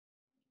why?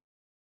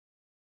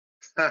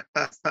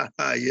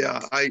 Yeah,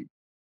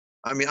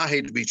 I mean, I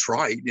hate to be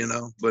trite,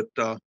 but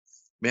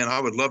man,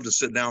 I would love to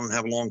sit down and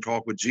have a long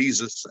talk with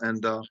Jesus,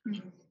 and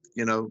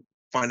you know,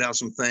 find out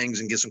some things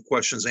and get some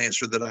questions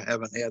answered that I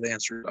haven't had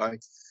answered.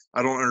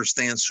 I don't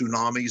understand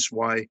tsunamis,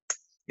 why,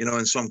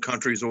 in some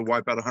countries they'll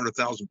wipe out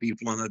 100,000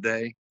 people in a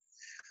day.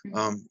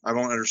 I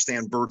don't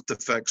understand birth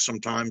defects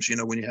sometimes,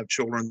 when you have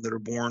children that are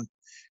born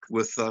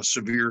with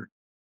severe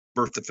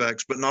birth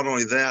defects. But not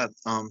only that,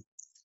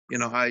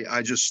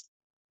 I just,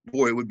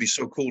 boy, it would be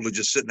so cool to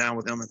just sit down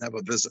with him and have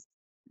a visit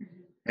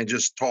and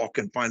just talk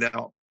and find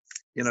out.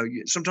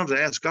 Sometimes I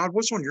ask God,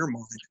 what's on your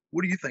mind?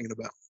 What are you thinking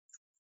about?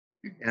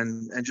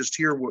 And just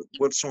hear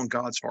what's on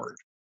God's heart.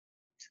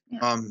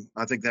 Yeah.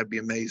 I think that'd be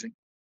amazing.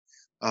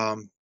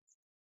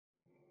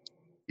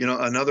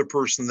 Another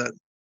person that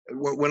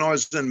when I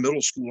was in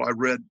middle school, I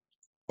read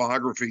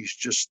biographies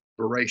just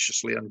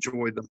voraciously. I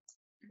enjoyed them.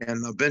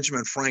 And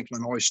Benjamin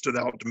Franklin always stood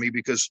out to me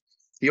because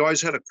he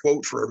always had a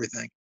quote for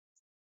everything.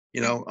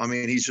 I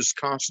mean, he's just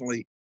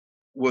constantly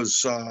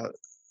was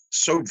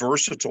so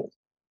versatile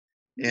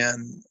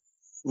and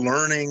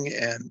learning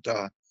and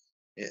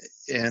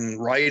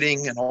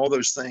writing and all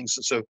those things.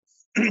 And so,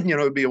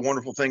 it'd be a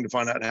wonderful thing to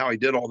find out how he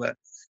did all that.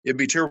 It'd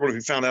be terrible if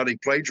he found out he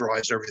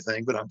plagiarized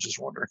everything, but I'm just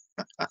wondering.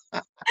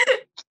 But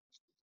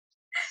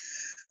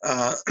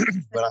I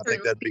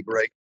think that'd be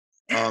great.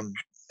 Other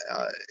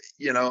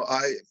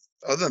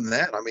than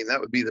that, I mean, that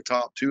would be the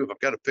top two. If I've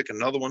got to pick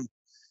another one,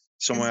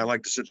 someone I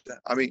like to sit down.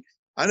 I mean,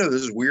 I know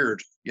this is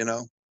weird, I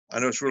know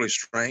it's really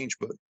strange,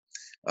 but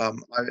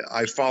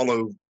I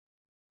follow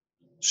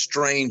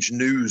strange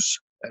news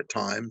at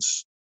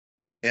times.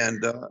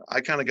 And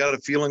I kind of got a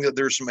feeling that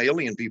there's some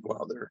alien people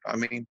out there. I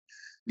mean,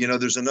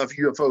 there's enough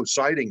UFO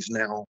sightings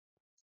now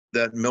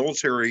that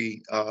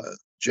military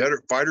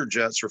fighter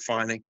jets are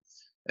finding.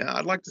 And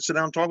I'd like to sit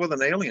down and talk with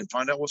an alien,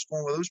 find out what's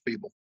going on with those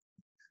people.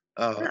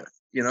 As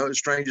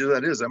strange as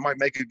that is, that might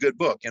make a good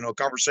book, a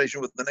conversation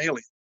with an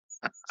alien.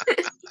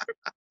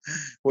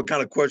 What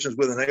kind of questions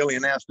would an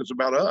alien ask us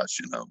about us?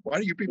 Why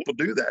do you people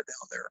do that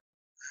down there?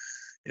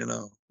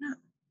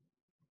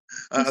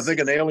 I think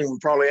an alien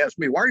would probably ask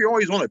me, why are you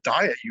always on a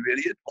diet, you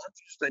idiot? Why don't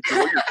you just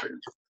enjoy your food?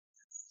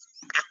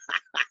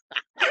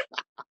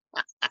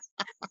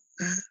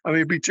 I mean,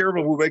 it'd be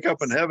terrible if we wake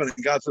up in heaven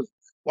and God says,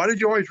 why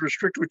did you always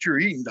restrict what you're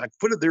eating? I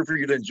put it there for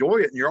you to enjoy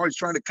it, and you're always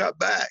trying to cut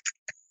back.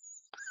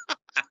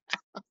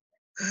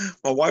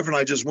 My wife and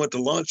I just went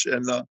to lunch,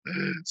 and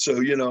so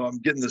I'm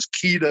getting this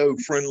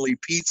keto-friendly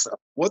pizza.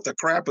 What the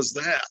crap is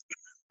that?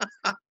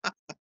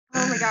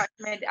 Oh my gosh,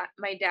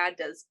 my dad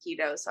does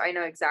keto, so I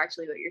know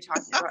exactly what you're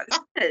talking about.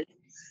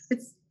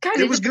 It's kind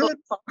of it was good.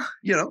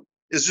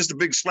 It's just a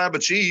big slab of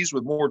cheese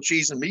with more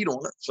cheese and meat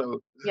on it. So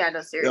yeah,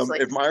 no, seriously.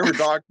 If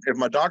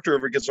my doctor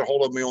ever gets a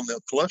hold of me on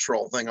the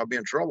cholesterol thing, I'll be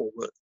in trouble.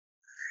 But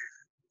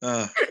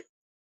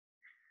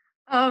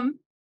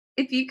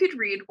if you could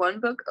read one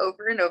book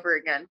over and over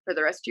again for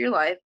the rest of your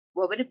life,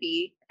 what would it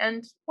be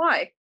and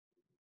why?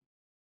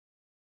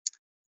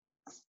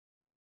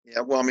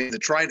 Yeah, well, I mean, the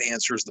tried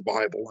answer is the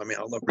Bible. I mean,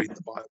 I love reading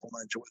the Bible, and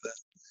I enjoy that.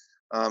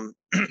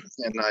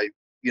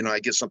 And I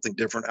get something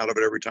different out of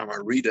it every time I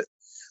read it.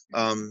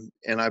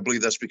 And I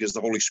believe that's because the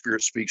Holy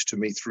Spirit speaks to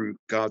me through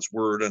God's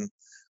word, and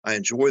I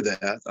enjoy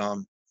that.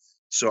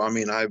 So, I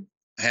mean, I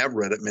have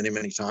read it many,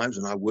 many times,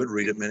 and I would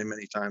read it many,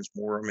 many times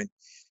more. I mean,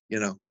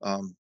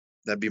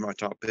 that'd be my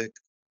top pick.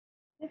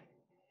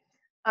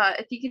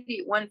 If you could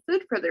eat one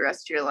food for the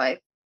rest of your life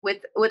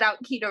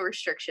without keto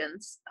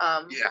restrictions,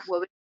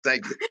 what would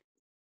thank you.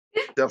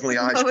 Definitely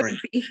ice cream.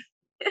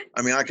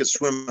 I mean, I could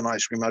swim in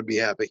ice cream. I'd be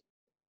happy.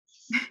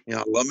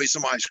 I love me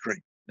some ice cream.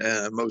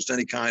 Most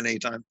any kind,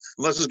 anytime,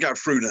 unless it's got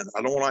fruit in it.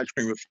 I don't want ice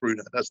cream with fruit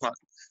in it.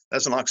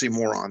 That's an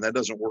oxymoron. That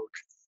doesn't work.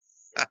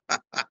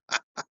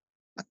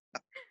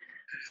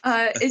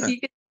 If you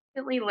could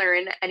instantly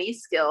learn any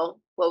skill,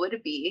 what would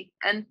it be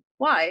and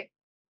why?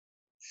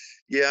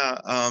 Yeah.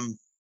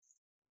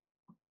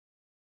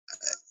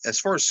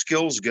 As far as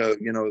skills go,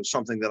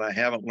 something that I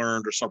haven't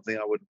learned or something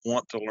I would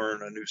want to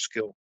learn, a new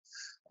skill.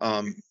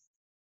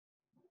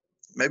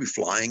 Maybe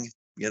flying,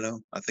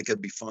 I think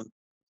it'd be fun.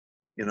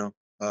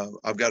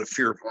 I've got a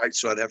fear of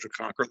heights, so I'd have to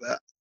conquer that.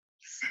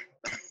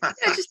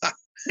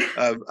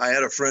 I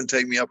had a friend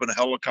take me up in a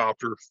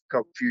helicopter a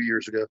few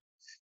years ago,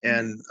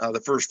 and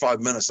the first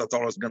 5 minutes I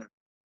thought I was going to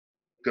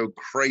go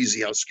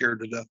crazy. I was scared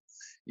to death,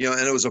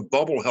 and it was a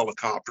bubble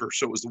helicopter,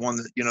 so it was the one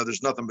that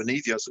there's nothing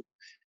beneath you. I said,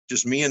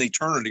 just me and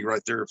eternity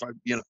right there. If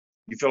you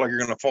feel like you're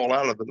going to fall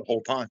out of it the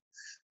whole time.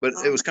 But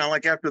it was kind of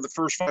like after the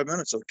first 5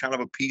 minutes, kind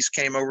of a peace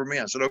came over me.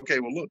 I said, okay,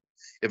 well, look,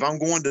 if I'm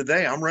going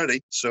today, I'm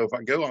ready. So if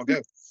I go, I'll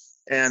go.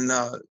 And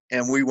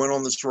we went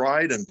on this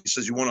ride, and he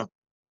says, you want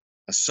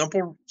a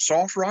simple,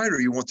 soft ride, or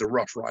you want the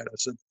rough ride? I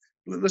said,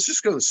 let's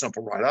just go the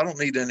simple ride. I don't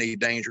need any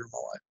danger in my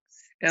life.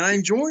 And I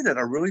enjoyed it.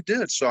 I really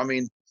did. So, I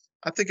mean,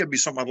 I think it'd be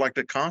something I'd like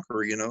to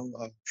conquer,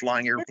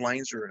 flying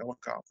airplanes or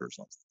helicopters.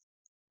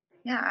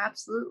 Yeah,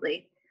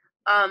 absolutely.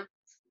 Um,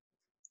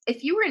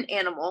 if you were an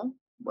animal,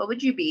 what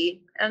would you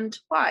be and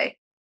why?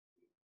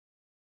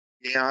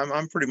 Yeah,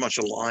 I'm pretty much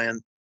a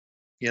lion,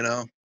 you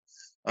know.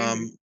 Mhm,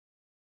 Um,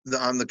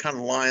 I'm the kind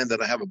of lion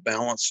that I have a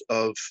balance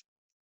of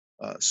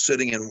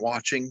sitting and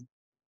watching.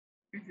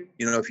 mhm,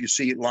 If you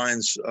see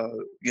lions,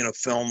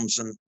 films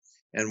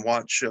and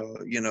watch,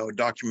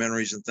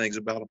 documentaries and things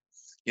about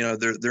them,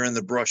 they're in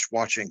the brush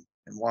watching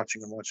and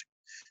watching and watching.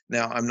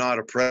 Now, I'm not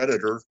a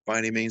predator by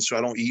any means, so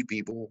I don't eat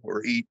people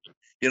or eat.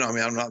 I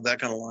mean, I'm not that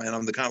kind of lion.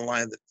 I'm the kind of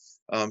lion that,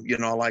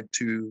 I like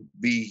to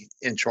be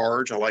in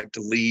charge. I like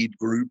to lead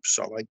groups.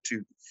 I like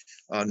to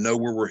know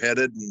where we're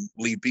headed and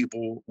lead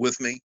people with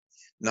me,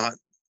 not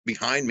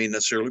behind me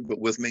necessarily, but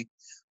with me.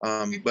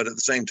 mhm. But at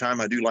the same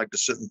time, I do like to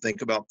sit and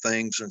think about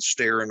things and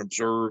stare and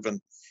observe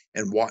and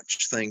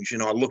watch things.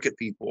 I look at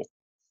people,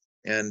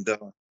 and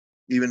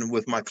even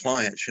with my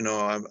clients,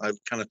 I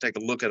kind of take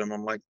a look at them.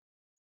 I'm like,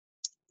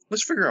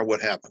 let's figure out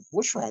what happened.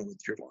 What's wrong with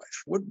your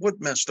life? What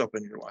messed up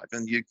in your life?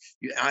 And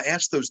I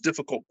ask those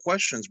difficult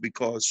questions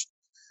because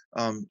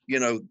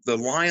the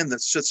lion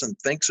that sits and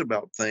thinks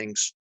about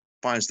things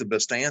finds the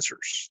best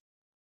answers.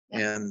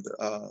 Yeah. And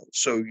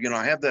so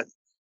I have that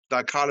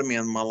dichotomy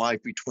in my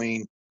life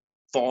between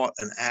thought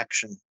and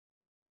action.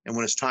 And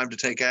when it's time to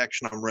take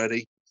action, I'm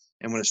ready.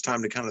 And when it's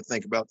time to kind of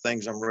think about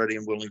things, I'm ready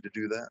and willing to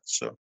do that.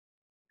 So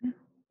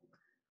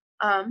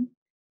Um,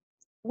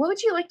 what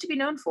would you like to be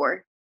known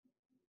for?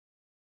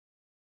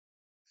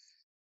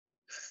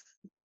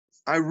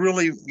 I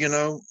really,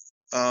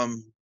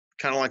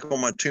 kind of like on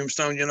my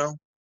tombstone, he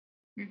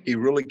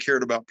Mhm. really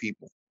cared about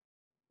people.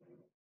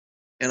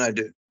 And I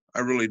do. I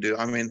really do.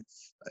 I mean,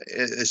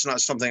 it's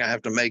not something I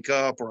have to make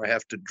up or I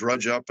have to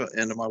drudge up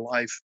into my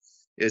life.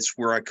 It's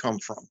where I come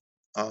from.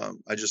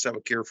 I just have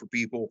a care for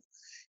people,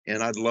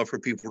 and I'd love for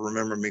people to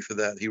remember me for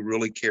that. He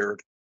really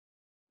cared.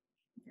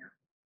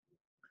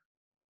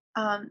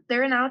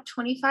 There are now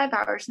 25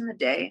 hours in the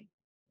day.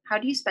 How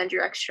do you spend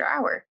your extra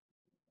hour?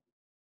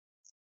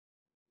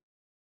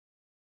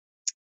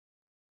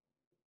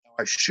 How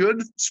I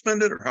should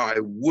spend it or how I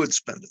would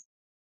spend it,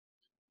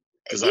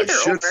 because I Either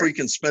should or.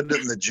 freaking spend it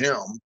in the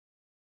gym.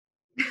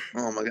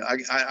 Oh my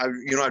God.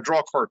 I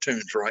draw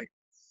cartoons, right?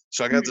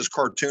 So I got Mhm. this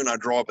cartoon. I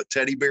draw up a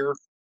teddy bear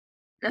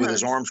with Uh-huh.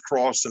 his arms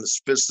crossed and his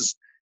fist is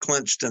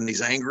clenched and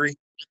he's angry.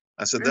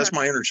 I said, Uh-huh. that's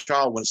my inner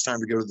child when it's time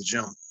to go to the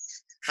gym.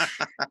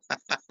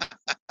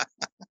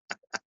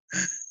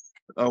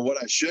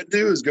 What I should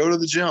do is go to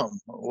the gym.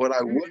 What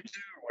I would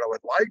do, what I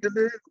would like to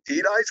do,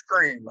 eat ice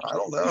cream. I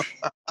don't know.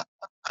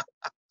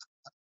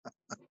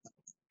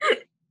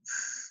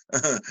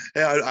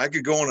 Yeah, I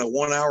could go on a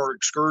 1 hour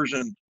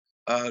excursion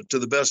to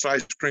the best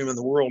ice cream in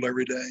the world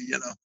every day,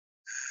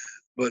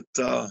 But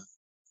yeah,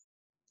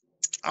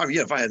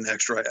 if I had an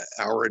extra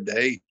hour a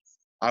day,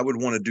 I would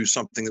want to do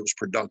something that was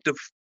productive.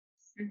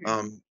 Mhm.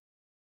 Um,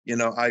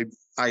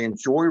 I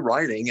enjoy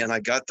writing, and I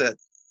got that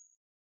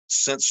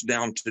sense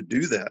down to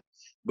do that.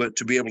 But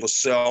to be able to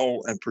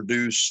sell and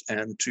produce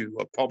and to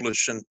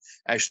publish and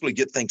actually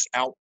get things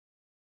out,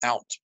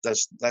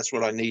 that's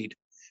what I need.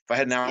 If I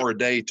had an Yeah. hour a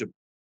day to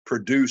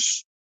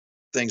produce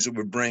things that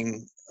would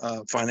bring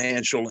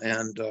financial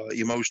and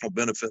emotional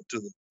benefit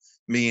to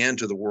me and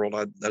to the world,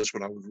 that's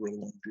what I would really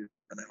want to do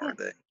an hour Yeah. a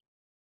day.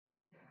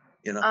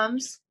 You know, Um,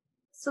 s-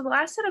 so the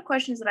last set of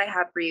questions that I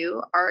have for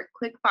you are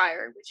quick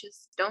fire, which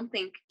is don't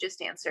think,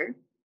 just answer.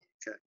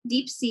 okay.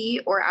 Deep sea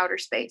or outer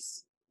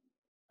space?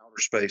 Outer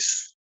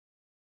space.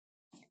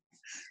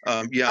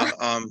 Yeah.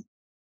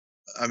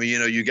 I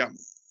mean, you got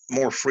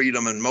more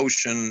freedom and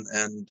motion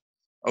and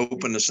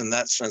openness in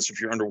that sense if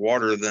you're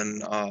underwater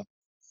than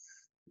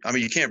I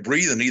mean, you can't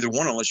breathe in either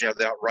one unless you have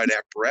the right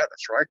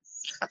apparatus, right?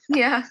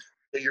 Yeah.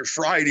 You're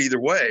fried either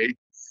way.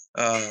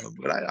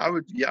 But I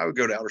would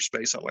go to outer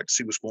space. I'd like to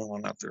see what's going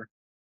on out there.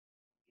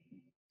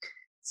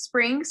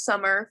 Spring,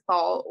 summer,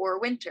 fall, or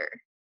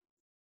winter?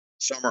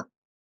 Summer.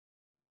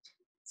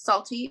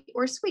 Salty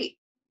or sweet?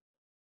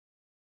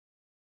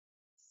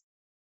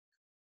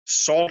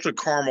 Salted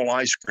caramel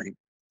ice cream.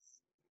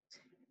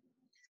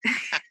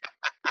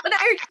 But now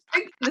you're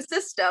drinking the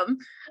system.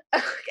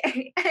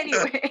 Okay.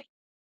 Anyway,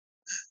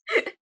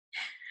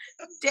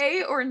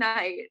 day or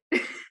night?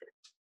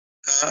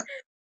 uh,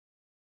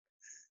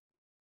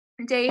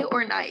 Day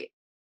or night?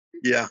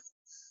 yeah.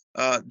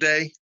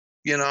 Day.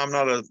 I'm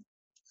not a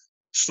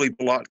sleep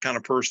a lot kind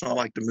of person. I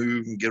like to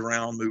move and get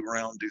around, move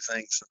around, do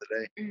things in the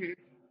day. Hmm.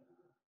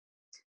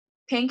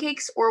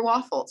 Pancakes or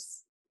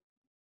waffles?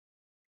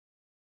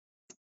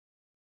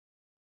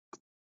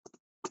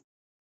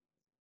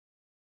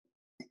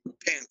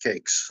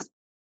 Pancakes,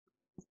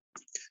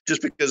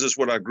 just because it's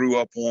what I grew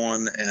up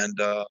on, and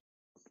I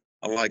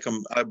like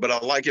them. But I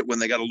like it when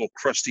they got a little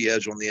crusty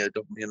edge on the edge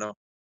of them.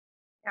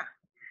 Yeah.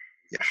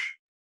 Yeah.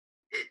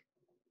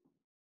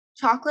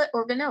 Chocolate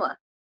or vanilla?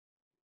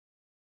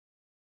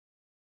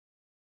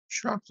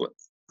 Chocolate,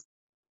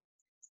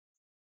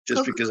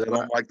 just because I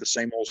Coca-Cola. don't like the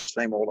same old,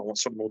 same old. I want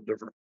something a little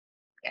different.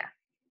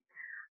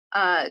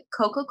 Yeah.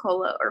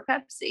 Coca-Cola or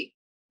Pepsi?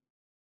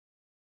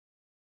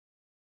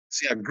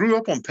 See, I grew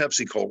up on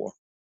Pepsi Cola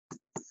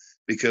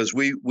because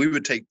we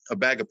would take a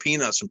bag of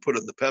peanuts and put it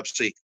in the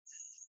Pepsi,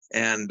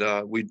 and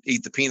we'd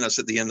eat the peanuts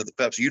at the end of the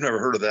Pepsi. You never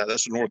heard of that?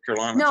 That's a North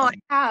Carolina No, thing.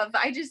 I have.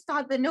 I just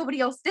thought that nobody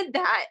else did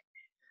that.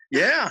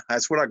 Yeah,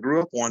 that's what I grew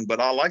up on.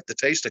 But I like the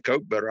taste of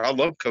Coke better. I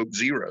love Coke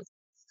Zero,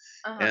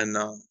 and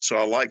so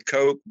I like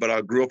Coke. But I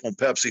grew up on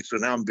Pepsi, so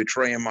now I'm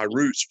betraying my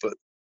roots. But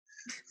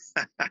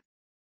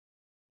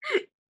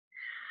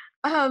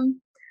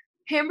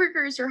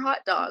Hamburgers or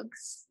hot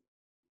dogs?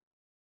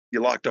 you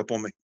locked up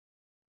on me.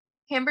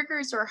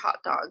 Hamburgers or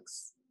hot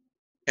dogs?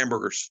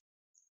 Hamburgers.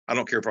 I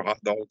don't care for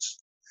hot dogs.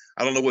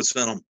 I don't know what's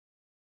in them.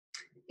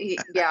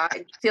 Yeah,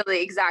 I feel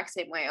the exact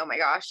same way. Oh my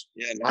gosh.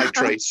 Yeah,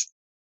 nitrates.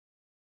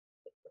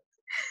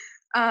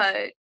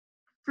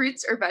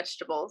 Fruits or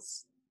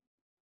vegetables?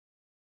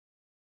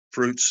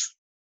 Fruits.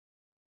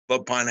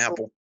 Love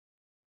pineapple.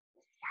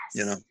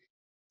 Yes.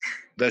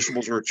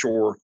 Vegetables are a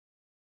chore.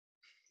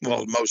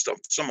 Well, most of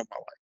them. Some of my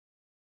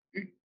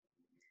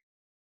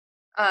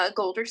life.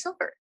 Gold or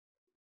silver?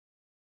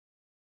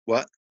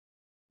 What?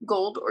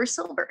 Gold or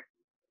silver?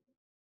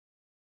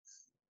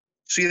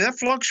 See, that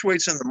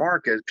fluctuates in the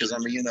market because I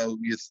mean,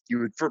 you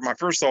would. My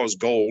first thought was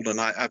gold, and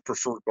I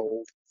prefer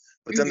gold.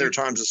 But then there are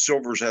times that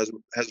silver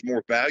has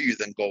more value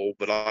than gold,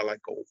 but I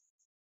like gold.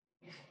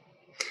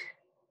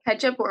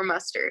 Ketchup or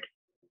mustard?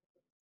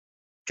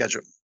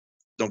 Ketchup.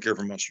 Don't care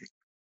for mustard.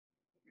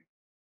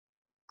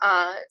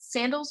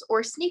 Sandals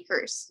or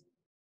sneakers?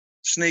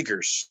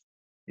 Sneakers.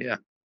 Yeah.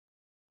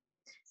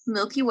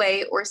 Milky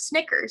Way or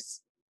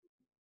Snickers?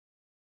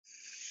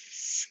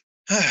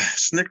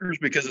 Snickers,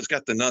 because it's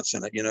got the nuts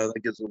in it.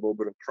 That gives it a little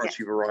bit of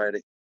crunchy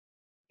variety.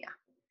 Yeah.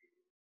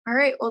 All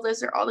right. Well,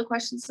 those are all the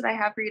questions that I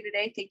have for you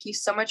today. Thank you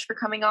so much for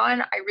coming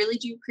on. I really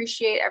do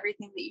appreciate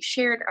everything that you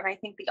shared, and I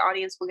think the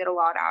audience will get a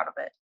lot out of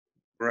it.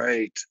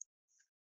 Great.